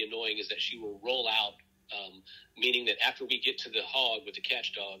things that can be annoying, is that she will roll out, meaning that after we get to the hog with the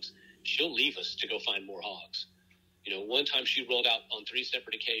catch dogs, she'll leave us to go find more hogs. One time she rolled out on 3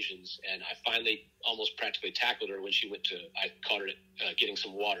 separate occasions, and I finally almost practically tackled her when I caught her getting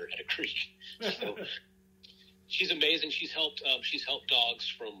some water at a creek. So she's amazing. She's helped dogs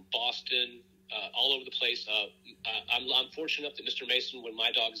from Boston, all over the place. I'm fortunate enough that Mr. Mason, when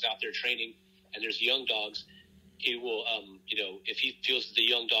my dog is out there training and there's young dogs, he will, if he feels that the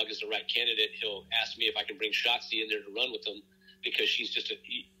young dog is the right candidate, he'll ask me if I can bring Shotzi in there to run with them. Because she's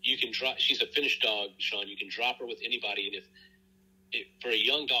she's a finished dog, Sean. You can drop her with anybody, and if for a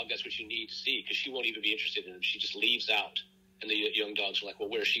young dog, that's what you need to see, because she won't even be interested in him. She just leaves out, And the young dogs are like, well,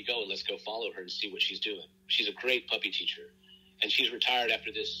 where's she going? Let's go follow her and see what she's doing. She's a great puppy teacher. And she's retired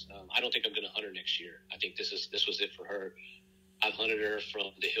after this. I don't think I'm going to hunt her next year. I think this was it for her. I've hunted her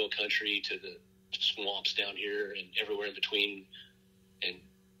from the hill country to the swamps down here and everywhere in between. And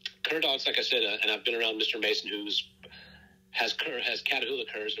cur dogs, like I said, and I've been around Mr. Mason, has Catahoula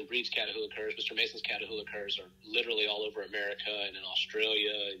curs and breeds Catahoula curs. Mr. Mason's Catahoula curs are literally all over America and in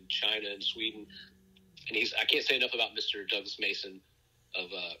Australia and China and Sweden. And I can't say enough about Mr. Douglas Mason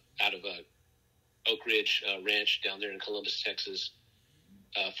out of Oak Ridge Ranch down there in Columbus, Texas.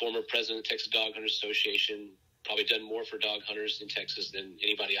 Former president of the Texas Dog Hunters Association, probably done more for dog hunters in Texas than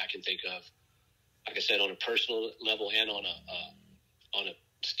anybody I can think of. Like I said, on a personal level and on a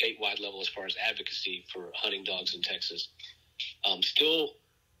statewide level as far as advocacy for hunting dogs in Texas.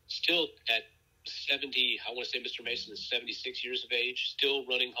 Still at 70, I want to say Mr. Mason is 76 years of age, still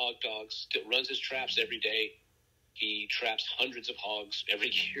running hog dogs, still runs his traps every day. He traps hundreds of hogs every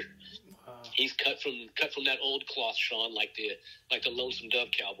year. Wow. He's cut from that old cloth, Sean, like the Lonesome Dove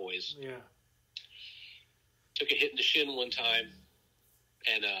Cowboys. Yeah. Took a hit in the shin one time,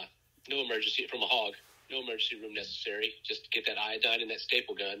 and no emergency from a hog. No emergency room necessary. Just get that iodine in that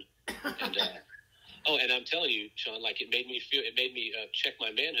staple gun. And and I'm telling you, Sean, like it made me check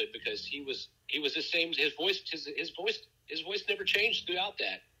my manhood, because he was the same. His voice never changed throughout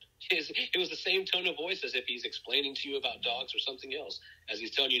that. It was the same tone of voice as if he's explaining to you about dogs or something else, as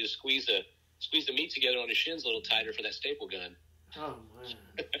he's telling you to squeeze the meat together on his shins a little tighter for that staple gun. Oh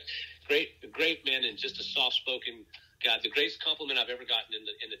man, great man, and just a soft-spoken guy. The greatest compliment I've ever gotten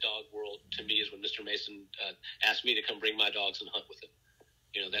in the dog world to me is when Mr. Mason asked me to come bring my dogs and hunt with him.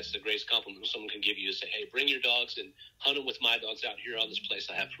 You know, that's the greatest compliment someone can give you, is say, hey, bring your dogs and hunt them with my dogs out here on this place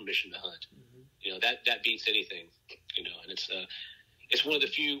I have permission to hunt. Mm-hmm. You know, that beats anything. You know, and it's one of the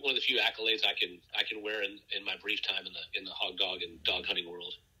few accolades I can wear in my brief time in the hog dog and dog hunting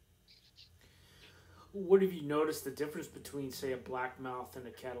world. What have you noticed the difference between, say, a blackmouth and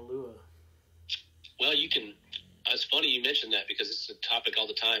a Catahoula? Well, you can. It's funny you mentioned that, because it's a topic all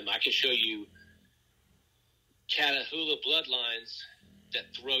the time. I can show you Catahoula bloodlines that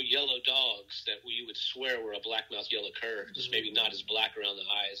throw yellow dogs that you would swear were a blackmouth yellow cur, just maybe not as black around the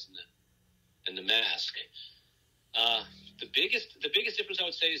eyes and the mask. The biggest difference I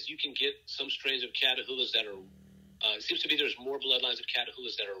would say is you can get some strains of Catahoulas that are. It seems to be there's more bloodlines of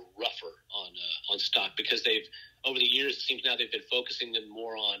Catahoulas that are rougher on stock, because they've, over the years, it seems now they've been focusing them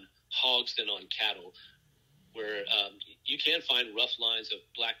more on hogs than on cattle, where you can find rough lines of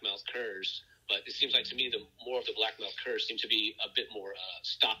blackmouth curs, but it seems like to me the more of the blackmouth curs seem to be a bit more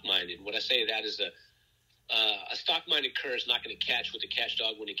stock-minded. When I say that is a stock-minded cur is not going to catch with a catch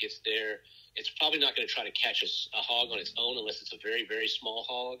dog when it gets there. It's probably not going to try to catch a hog on its own unless it's a very, very small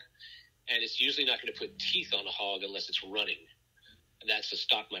hog. And it's usually not going to put teeth on a hog unless it's running. And that's a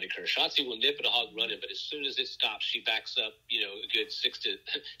stock-minded cur. Shotzi will nip at a hog running, but as soon as it stops, she backs up, a good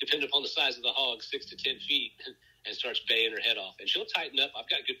depending upon the size of the hog, 6 to 10 feet, and starts baying her head off. And she'll tighten up. I've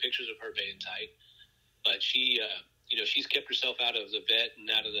got good pictures of her baying tight. But she, she's kept herself out of the vet and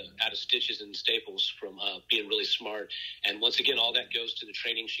out of stitches and staples from being really smart. And once again, all that goes to the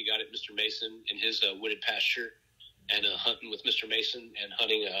training she got at Mr. Mason in his wooded pasture, and hunting with Mr. Mason and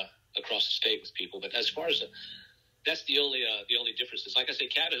hunting across the state with people. But as far as that's the only differences. Like I say,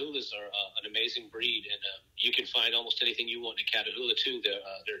 Catahoulas are an amazing breed, and you can find almost anything you want in a Catahoula too. There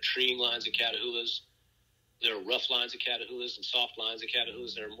are treeing lines of Catahoulas. There are rough lines of Catahoulas and soft lines of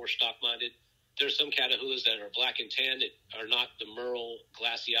Catahoulas that are more stock-minded. There are some Catahoulas that are black and tan that are not the merle,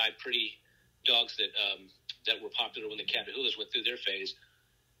 glassy-eyed, pretty dogs that were popular when the Catahoulas went through their phase.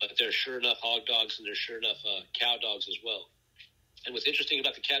 But they're sure enough hog dogs, and they're sure enough cow dogs as well. And what's interesting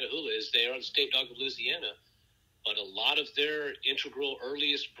about the Catahoula is they are the state dog of Louisiana, but a lot of their integral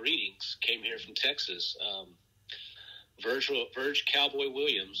earliest breedings came here from Texas. Verge Cowboy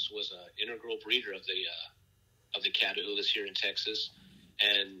Williams was an integral breeder of the Catahoulas here in Texas.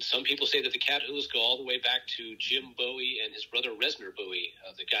 And some people say that the Catahoulas go all the way back to Jim Bowie and his brother Resner Bowie,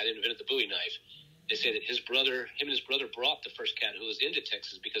 the guy that invented the Bowie knife. They say that him and his brother brought the first Catahoulas into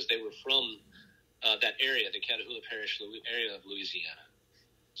Texas because they were from that area, the Catahoula Parish area of Louisiana.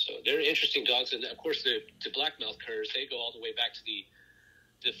 So they're interesting dogs. And, of course, the blackmouth curs, they go all the way back to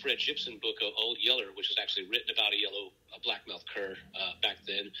the Fred Gibson book, Old Yeller, which was actually written about a blackmouth cur back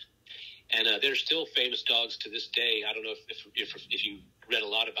then. And they're still famous dogs to this day. I don't know if you read a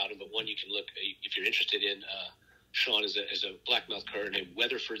lot about them, but one you can look, if you're interested in, Sean, is a blackmouth cur named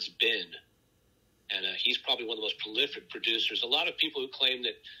Weatherford's Bend. And he's probably one of the most prolific producers. A lot of people who claim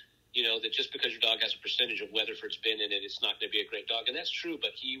that, that just because your dog has a percentage of Weatherford's Bend in it, it's not going to be a great dog. And that's true,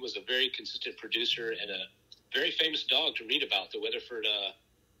 but he was a very consistent producer and very famous dog to read about. The Weatherford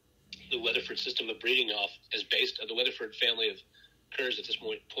system of breeding is based on the Weatherford family of curs at this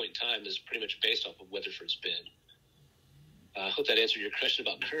point in time is pretty much based off of Weatherford's been. I hope that answered your question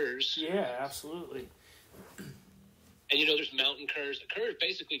about curs. Yeah, absolutely. And there's mountain curs. A cur is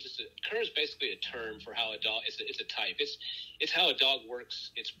basically a term for how a dog. It's a type. It's how a dog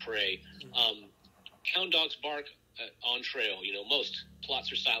works its prey. Hound dogs bark on trail. Most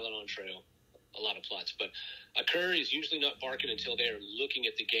plots are silent on trail. A lot of plots, but a cur is usually not barking until they are looking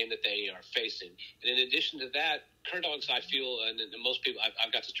at the game that they are facing. And in addition to that, cur dogs, I feel, and most people,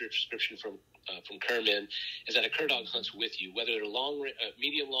 I've got this description from cur men, is that a cur dog hunts with you, whether they're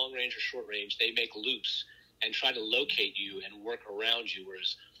medium, long range, or short range. They make loops and try to locate you and work around you,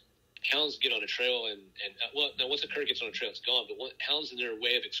 whereas hounds get on a trail now once a cur gets on a trail, it's gone. But hounds in their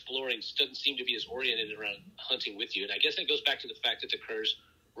way of exploring doesn't seem to be as oriented around hunting with you. And I guess that goes back to the fact that the curs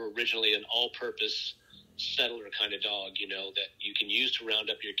were originally an all-purpose settler kind of dog, that you can use to round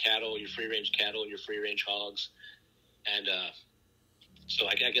up your cattle, your free-range cattle, your free-range hogs. And so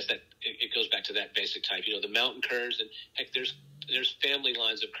I guess that it goes back to that basic type. The mountain curs, and heck, there's family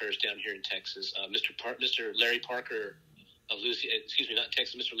lines of curs down here in Texas. Mr. Larry Parker of Louisiana, not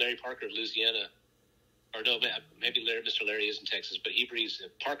Texas, Mr. Larry Parker of Louisiana, or no, maybe Mr. Larry is in Texas, but he breeds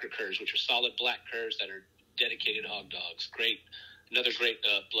Parker curs, which are solid black curs that are dedicated hog dogs. Another great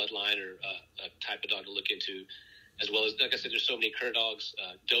bloodline or type of dog to look into, as well as, like I said, there's so many cur dogs,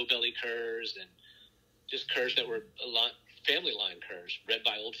 doe belly curs, and just curs that were family line curs, bred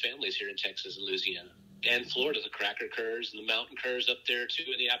by old families here in Texas and Louisiana. And Florida, the cracker curs and the mountain curs up there,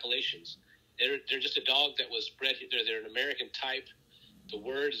 too, in the Appalachians. They're just a dog that was bred. They're an American type. The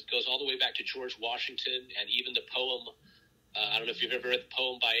word goes all the way back to George Washington, and even the poem, I don't know if you've ever read the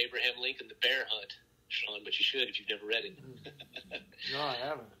poem by Abraham Lincoln, The Bear Hunt, Sean, but you should if you've never read it. No, I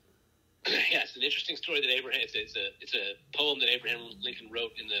haven't. Yeah, it's an interesting story that it's a poem that Abraham Lincoln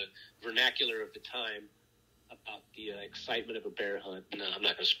wrote in the vernacular of the time about the excitement of a bear hunt. No, I'm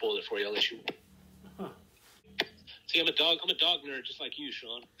not going to spoil it for you. I'll let you. Huh. See, I'm a dog nerd, just like you,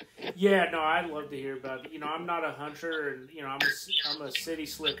 Sean. Yeah, no, I'd love to hear about it. I'm not a hunter, and I'm a city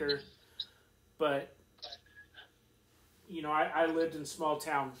slicker, but I lived in small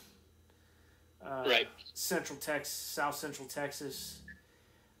town. Right. South Central Texas.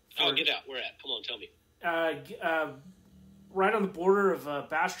 Get out. Where at? Come on, tell me. Right on the border of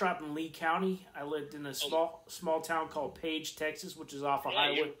Bastrop and Lee County. I lived in a small town called Page, Texas, which is off of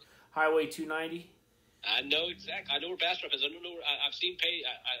Highway 290. I know exactly. I know where Bastrop is. I don't know where. I've seen Page.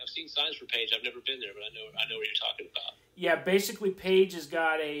 I've seen signs for Page. I've never been there, but I know what you're talking about. Yeah, basically, Page has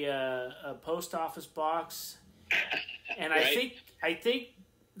got a post office box, and right? I think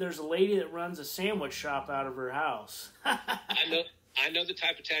there's a lady that runs a sandwich shop out of her house. I know the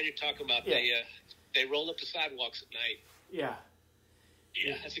type of town you're talking about. Yeah. They roll up the sidewalks at night. Yeah.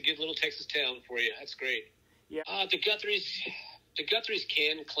 Yeah, that's a good little Texas town for you. That's great. Yeah. The Guthries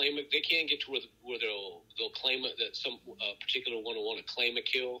can claim it. They can get to where they'll claim it, that some particular one will want to claim a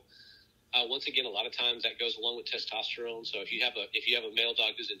kill. Once again, a lot of times that goes along with testosterone. So if you have a male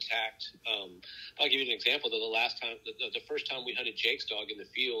dog who's intact, I'll give you an example. The first time we hunted Jake's dog in the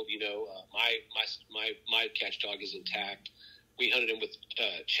field, my catch dog is intact. We hunted him with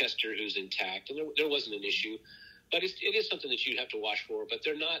Chester, who's intact, and there wasn't an issue. But it is something that you have to watch for. But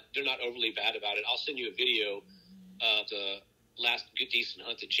they're not overly bad about it. I'll send you a video of the last good decent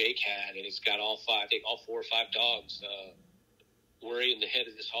hunt that Jake had, and it's got all 4 or 5 dogs worrying the head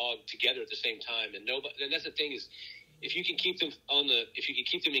of this hog together at the same time. And that's the thing is, if you can keep them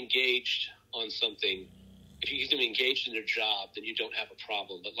engaged on something, if you keep them engaged in their job, then you don't have a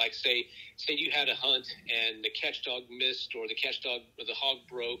problem. But like say you had a hunt and the catch dog missed, or the the hog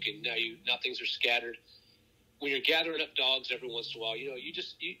broke, and now things are scattered. When you're gathering up dogs every once in a while, you want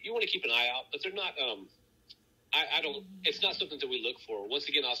to keep an eye out, but they're not. It's not something that we look for. Once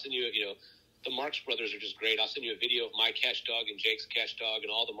again, I'll send you. The Marks brothers are just great. I'll send you a video of my catch dog and Jake's catch dog and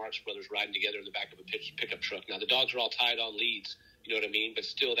all the Marks brothers riding together in the back of a pickup truck. Now the dogs are all tied on leads. You know what I mean? But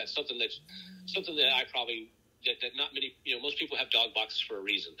still, that's something that I probably that not many. Most people have dog boxes for a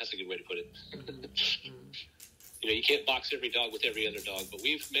reason. That's a good way to put it. You can't box every dog with every other dog, but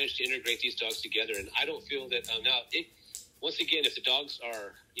we've managed to integrate these dogs together, and I don't feel that once again, if the dogs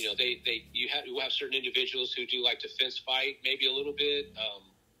are, you have certain individuals who do like to fence fight, maybe a little bit.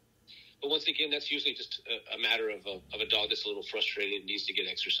 But once again, that's usually just a matter of a dog that's a little frustrated and needs to get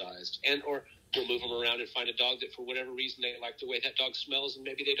exercised, or we'll move them around and find a dog that for whatever reason they like the way that dog smells, and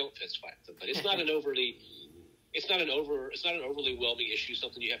maybe they don't fence fight them. But it's not an overly whelming issue,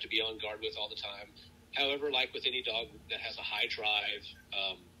 something you have to be on guard with all the time. However, like with any dog that has a high drive,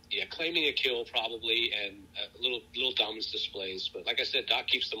 you have claiming a kill probably, and little dominance displays. But like I said, Doc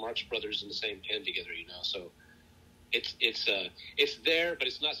keeps the Marx brothers in the same pen together, so it's there, but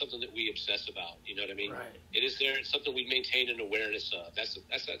it's not something that we obsess about. You know what I mean? Right. It is there. It's something we maintain an awareness of. That's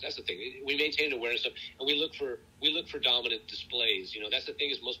the thing. We maintain an awareness of, and we look for dominant displays. That's the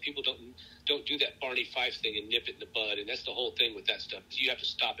thing, is most people don't do that Barney Fife thing and nip it in the bud, and that's the whole thing with that stuff. You have to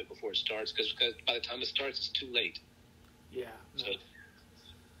stop it before it starts, because by the time it starts, it's too late. Yeah. So.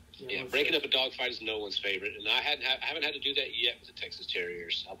 Yeah, breaking up a dog fight is no one's favorite, and I haven't had to do that yet with the Texas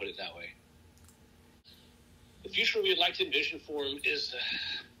Terriers. I'll put it that way. The future we would like to envision for them is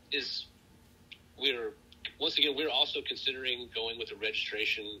we're also considering going with a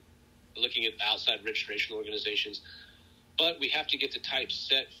registration, looking at outside registration organizations, but we have to get the type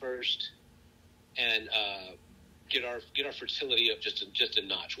set first and get our fertility up just a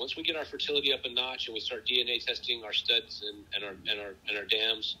notch. Once we get our fertility up a notch and we start DNA testing our studs and our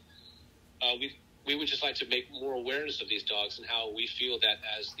dams, we would just like to make more awareness of these dogs and how we feel that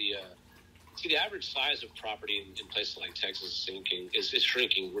as the average size of property in places like Texas is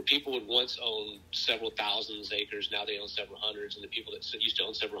shrinking. Where people would once own several thousands acres, now they own several hundreds, and the people that used to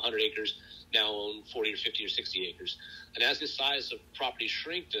own several hundred acres now own 40 or 50 or 60 acres. And as the size of property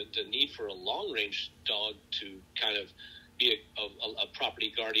shrink, the need for a long-range dog to kind of be a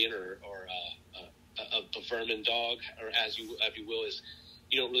property guardian or a vermin dog, or as you will, is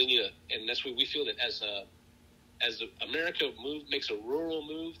you don't really need and that's what we feel, that as America makes a rural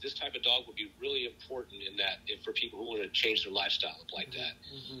move, this type of dog would be really important in that, for people who want to change their lifestyle up like that,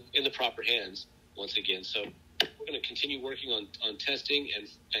 in the proper hands, once again. So we're going to continue working on testing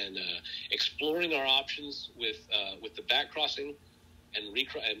and exploring our options with the back crossing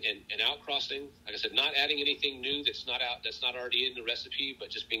and out crossing. Like I said, not adding anything new that's not already in the recipe, but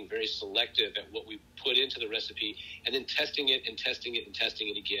just being very selective at what we put into the recipe, and then testing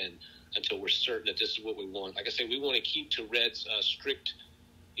it again until we're certain that this is what we want. Like I say, we want to keep to Red's strict.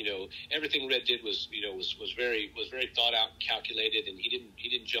 Everything Red did was very thought out and calculated, and he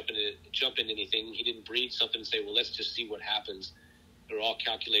didn't jump into anything. He didn't breed something and say, well, let's just see what happens. They're all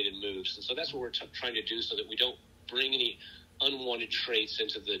calculated moves, and so that's what we're trying to do, so that we don't bring any unwanted traits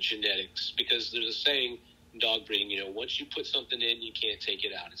into the genetics. Because there's a saying in dog breeding, once you put something in, you can't take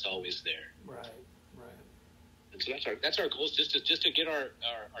it out. It's always there. Right. And so that's our goal, is just to get our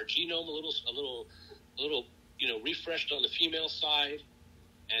genome a little refreshed on the female side,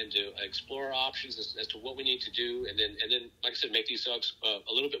 and to explore our options as to what we need to do, and then like I said, make these dogs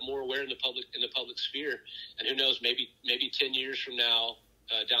a little bit more aware in the public sphere. And who knows, maybe 10 years from now,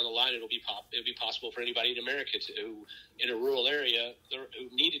 down the line, it'll be possible for anybody in America who in a rural area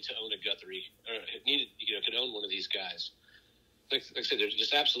who needed to own a Guthrie, or could own one of these guys. Like I said, they're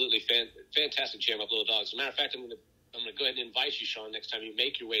just absolutely fantastic jam up little dogs. As a matter of fact, I'm going to go ahead and invite you, Sean, next time you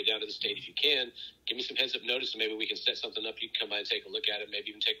make your way down to the state, if you can, give me some heads up notice, and maybe we can set something up. You can come by and take a look at it, maybe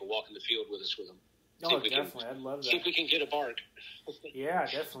even take a walk in the field with us with them. Oh, definitely. I'd love that. See if we can get a bark. Yeah,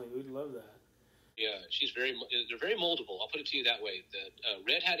 definitely. We'd love that. Yeah, they're very moldable. I'll put it to you that way.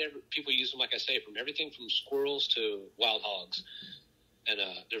 Red had people use them, like I say, from everything from squirrels to wild hogs, and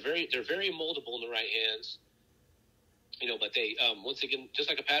they're very moldable in the right hands. But they once again, just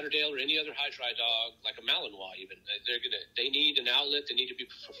like a Patterdale or any other high dry dog, like a Malinois, even they need an outlet. They need to be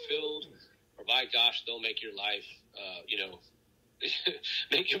fulfilled, or by gosh, they'll make your life,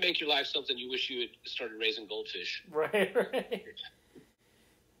 make your life something you wish you had started raising goldfish. Right.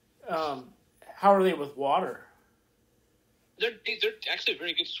 How are they with water? They're actually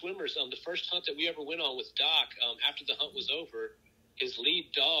very good swimmers. The first hunt that we ever went on with Doc, after the hunt was over, his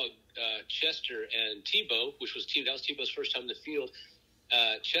lead dog, Chester, and Tebow, that was Tebow's first time in the field.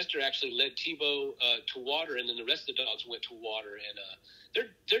 Chester actually led Tebow to water, and then the rest of the dogs went to water. And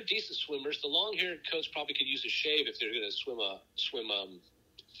they're decent swimmers. The long-haired coats probably could use a shave if they're going to swim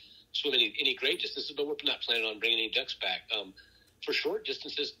any great distances, but we're not planning on bringing any ducks back. For short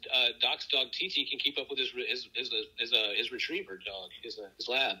distances, Doc's dog TT can keep up with his retriever dog, his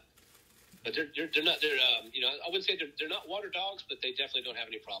lab. But they're not. I wouldn't say they're not water dogs, but they definitely don't have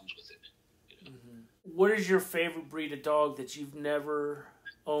any problems with it. What is your favorite breed of dog that you've never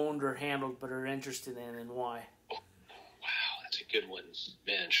owned or handled but are interested in, and why? Oh, wow, that's a good one,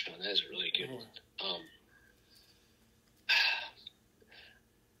 man. Sean, that's a really good one.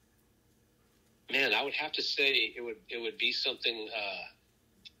 Man, I would have to say it would be something.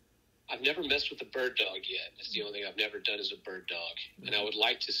 I've never messed with a bird dog yet. That's the only thing I've never done as a bird dog, and I would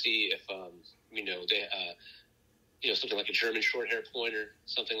like to see if something like a German Shorthair Pointer,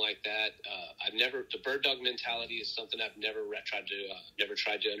 something like that. The bird dog mentality is something I've never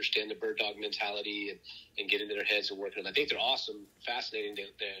tried to understand the bird dog mentality and get into their heads and work on them. I think they're awesome, fascinating.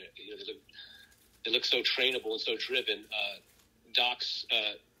 They look so trainable and so driven. Doc's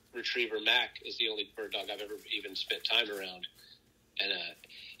retriever Mac is the only bird dog I've ever even spent time around, and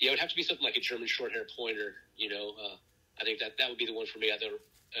it would have to be something like a German Shorthair Pointer. I think that would be the one for me.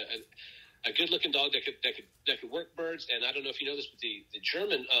 A good-looking dog that could work birds, and I don't know if you know this, but the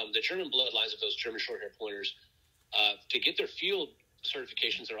German bloodlines of those German Shorthair Pointers, to get their field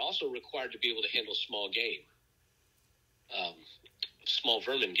certifications, they're also required to be able to handle small game, small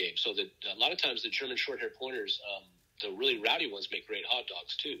vermin game. So that a lot of times the German Shorthair Pointers, the really rowdy ones, make great hot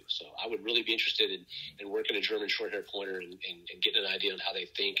dogs too. So I would really be interested in working a German Shorthair Pointer and getting an idea on how they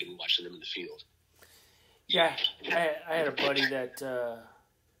think and watching them in the field. Yeah, I had a buddy that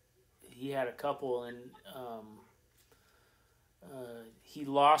he had a couple, and he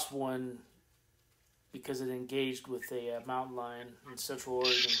lost one because it engaged with a mountain lion in Central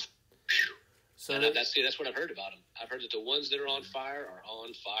Oregon. So that's what I've heard about them. I've heard that the ones that are on fire are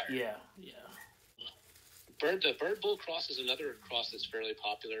on fire. Yeah. The bird bull cross is another cross that's fairly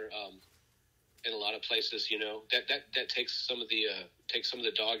popular in a lot of places. That takes some of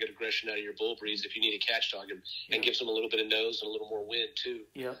the dog aggression out of your bull breeds if you need a catch dog and gives them a little bit of nose and a little more wind too.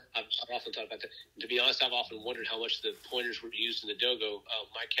 Yeah, I've often thought about that. To be honest, I've often wondered how much the pointers were used in the dogo.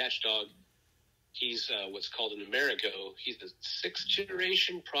 My catch dog, he's what's called an Amerigo. He's the sixth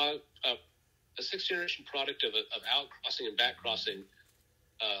generation product of outcrossing and backcrossing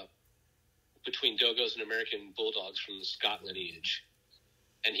between dogos and American bulldogs from the Scott lineage.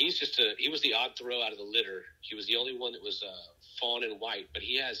 And he was the odd throw out of the litter. He was the only one that was fawn and white, but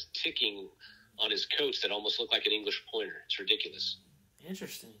he has ticking on his coats that almost look like an English pointer. It's ridiculous.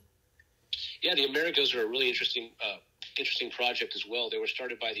 Interesting. Yeah, the Americos are a really interesting project as well. They were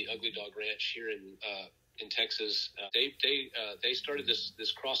started by the Ugly Dog Ranch here in Texas. They started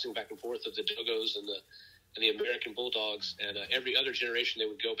this crossing back and forth of the dogos and the American bulldogs, and every other generation they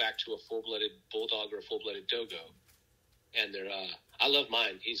would go back to a full-blooded bulldog or a full-blooded dogo. And I love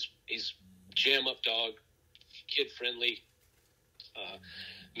mine. He's jam-up dog, kid-friendly,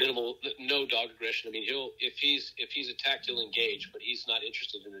 minimal, no dog aggression. I mean, if he's attacked, he'll engage, but he's not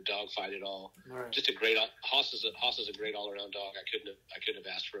interested in a dog fight at all. Right. Just Haas is a great all-around dog. I couldn't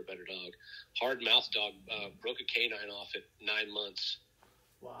have asked for a better dog. Hard-mouth dog, broke a canine off at 9 months.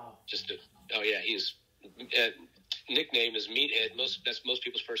 Wow. He's nickname is Meathead. That's most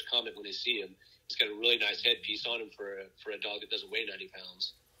people's first comment when they see him. He's got a really nice headpiece on him for a dog that doesn't weigh 90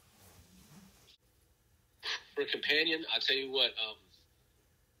 pounds. For a companion, I'll tell you what.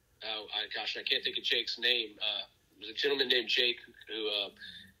 I can't think of Jake's name. There's a gentleman named Jake who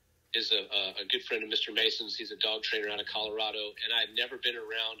is a good friend of Mr. Mason's. He's a dog trainer out of Colorado, and I'd never been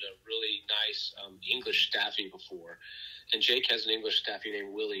around a really nice English staffy before. And Jake has an English staffy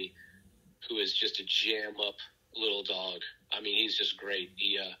named Willie, who is just a jam-up little dog. I mean, he's just great.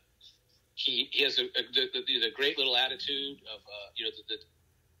 He has the great little attitude of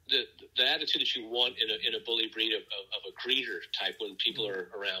the attitude that you want in a bully breed of a greeter type when people are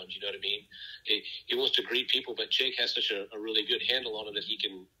around. You know what I mean? He wants to greet people, but Jake has such a really good handle on him that he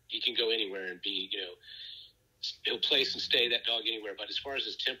can go anywhere and be, he'll place and stay that dog anywhere. But as far as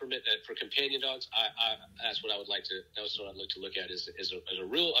his temperament, for companion dogs, that's what I would like to. That's what I'd like to look at is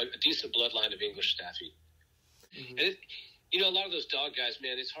a decent bloodline of English Staffy. Mm-hmm. And a lot of those dog guys,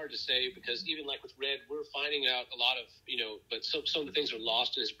 man, it's hard to say because even like with Red, we're finding out a lot of, but some of the things are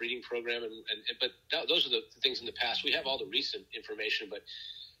lost in his breeding program, but those are the things in the past. We have all the recent information, but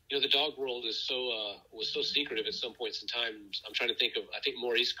the dog world is was so secretive at some points in time. I'm trying to think of. I think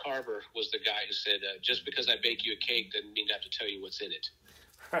Maurice Carver was the guy who said, "Just because I bake you a cake doesn't mean I have to tell you what's in it."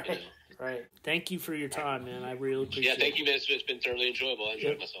 Right. Right. Thank you for your time, man. I really appreciate it. Yeah, thank you, man. It's been thoroughly enjoyable. I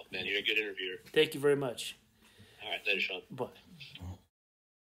enjoyed myself, man. You're a good interviewer. Thank you very much. All right, later, Sean. Bye.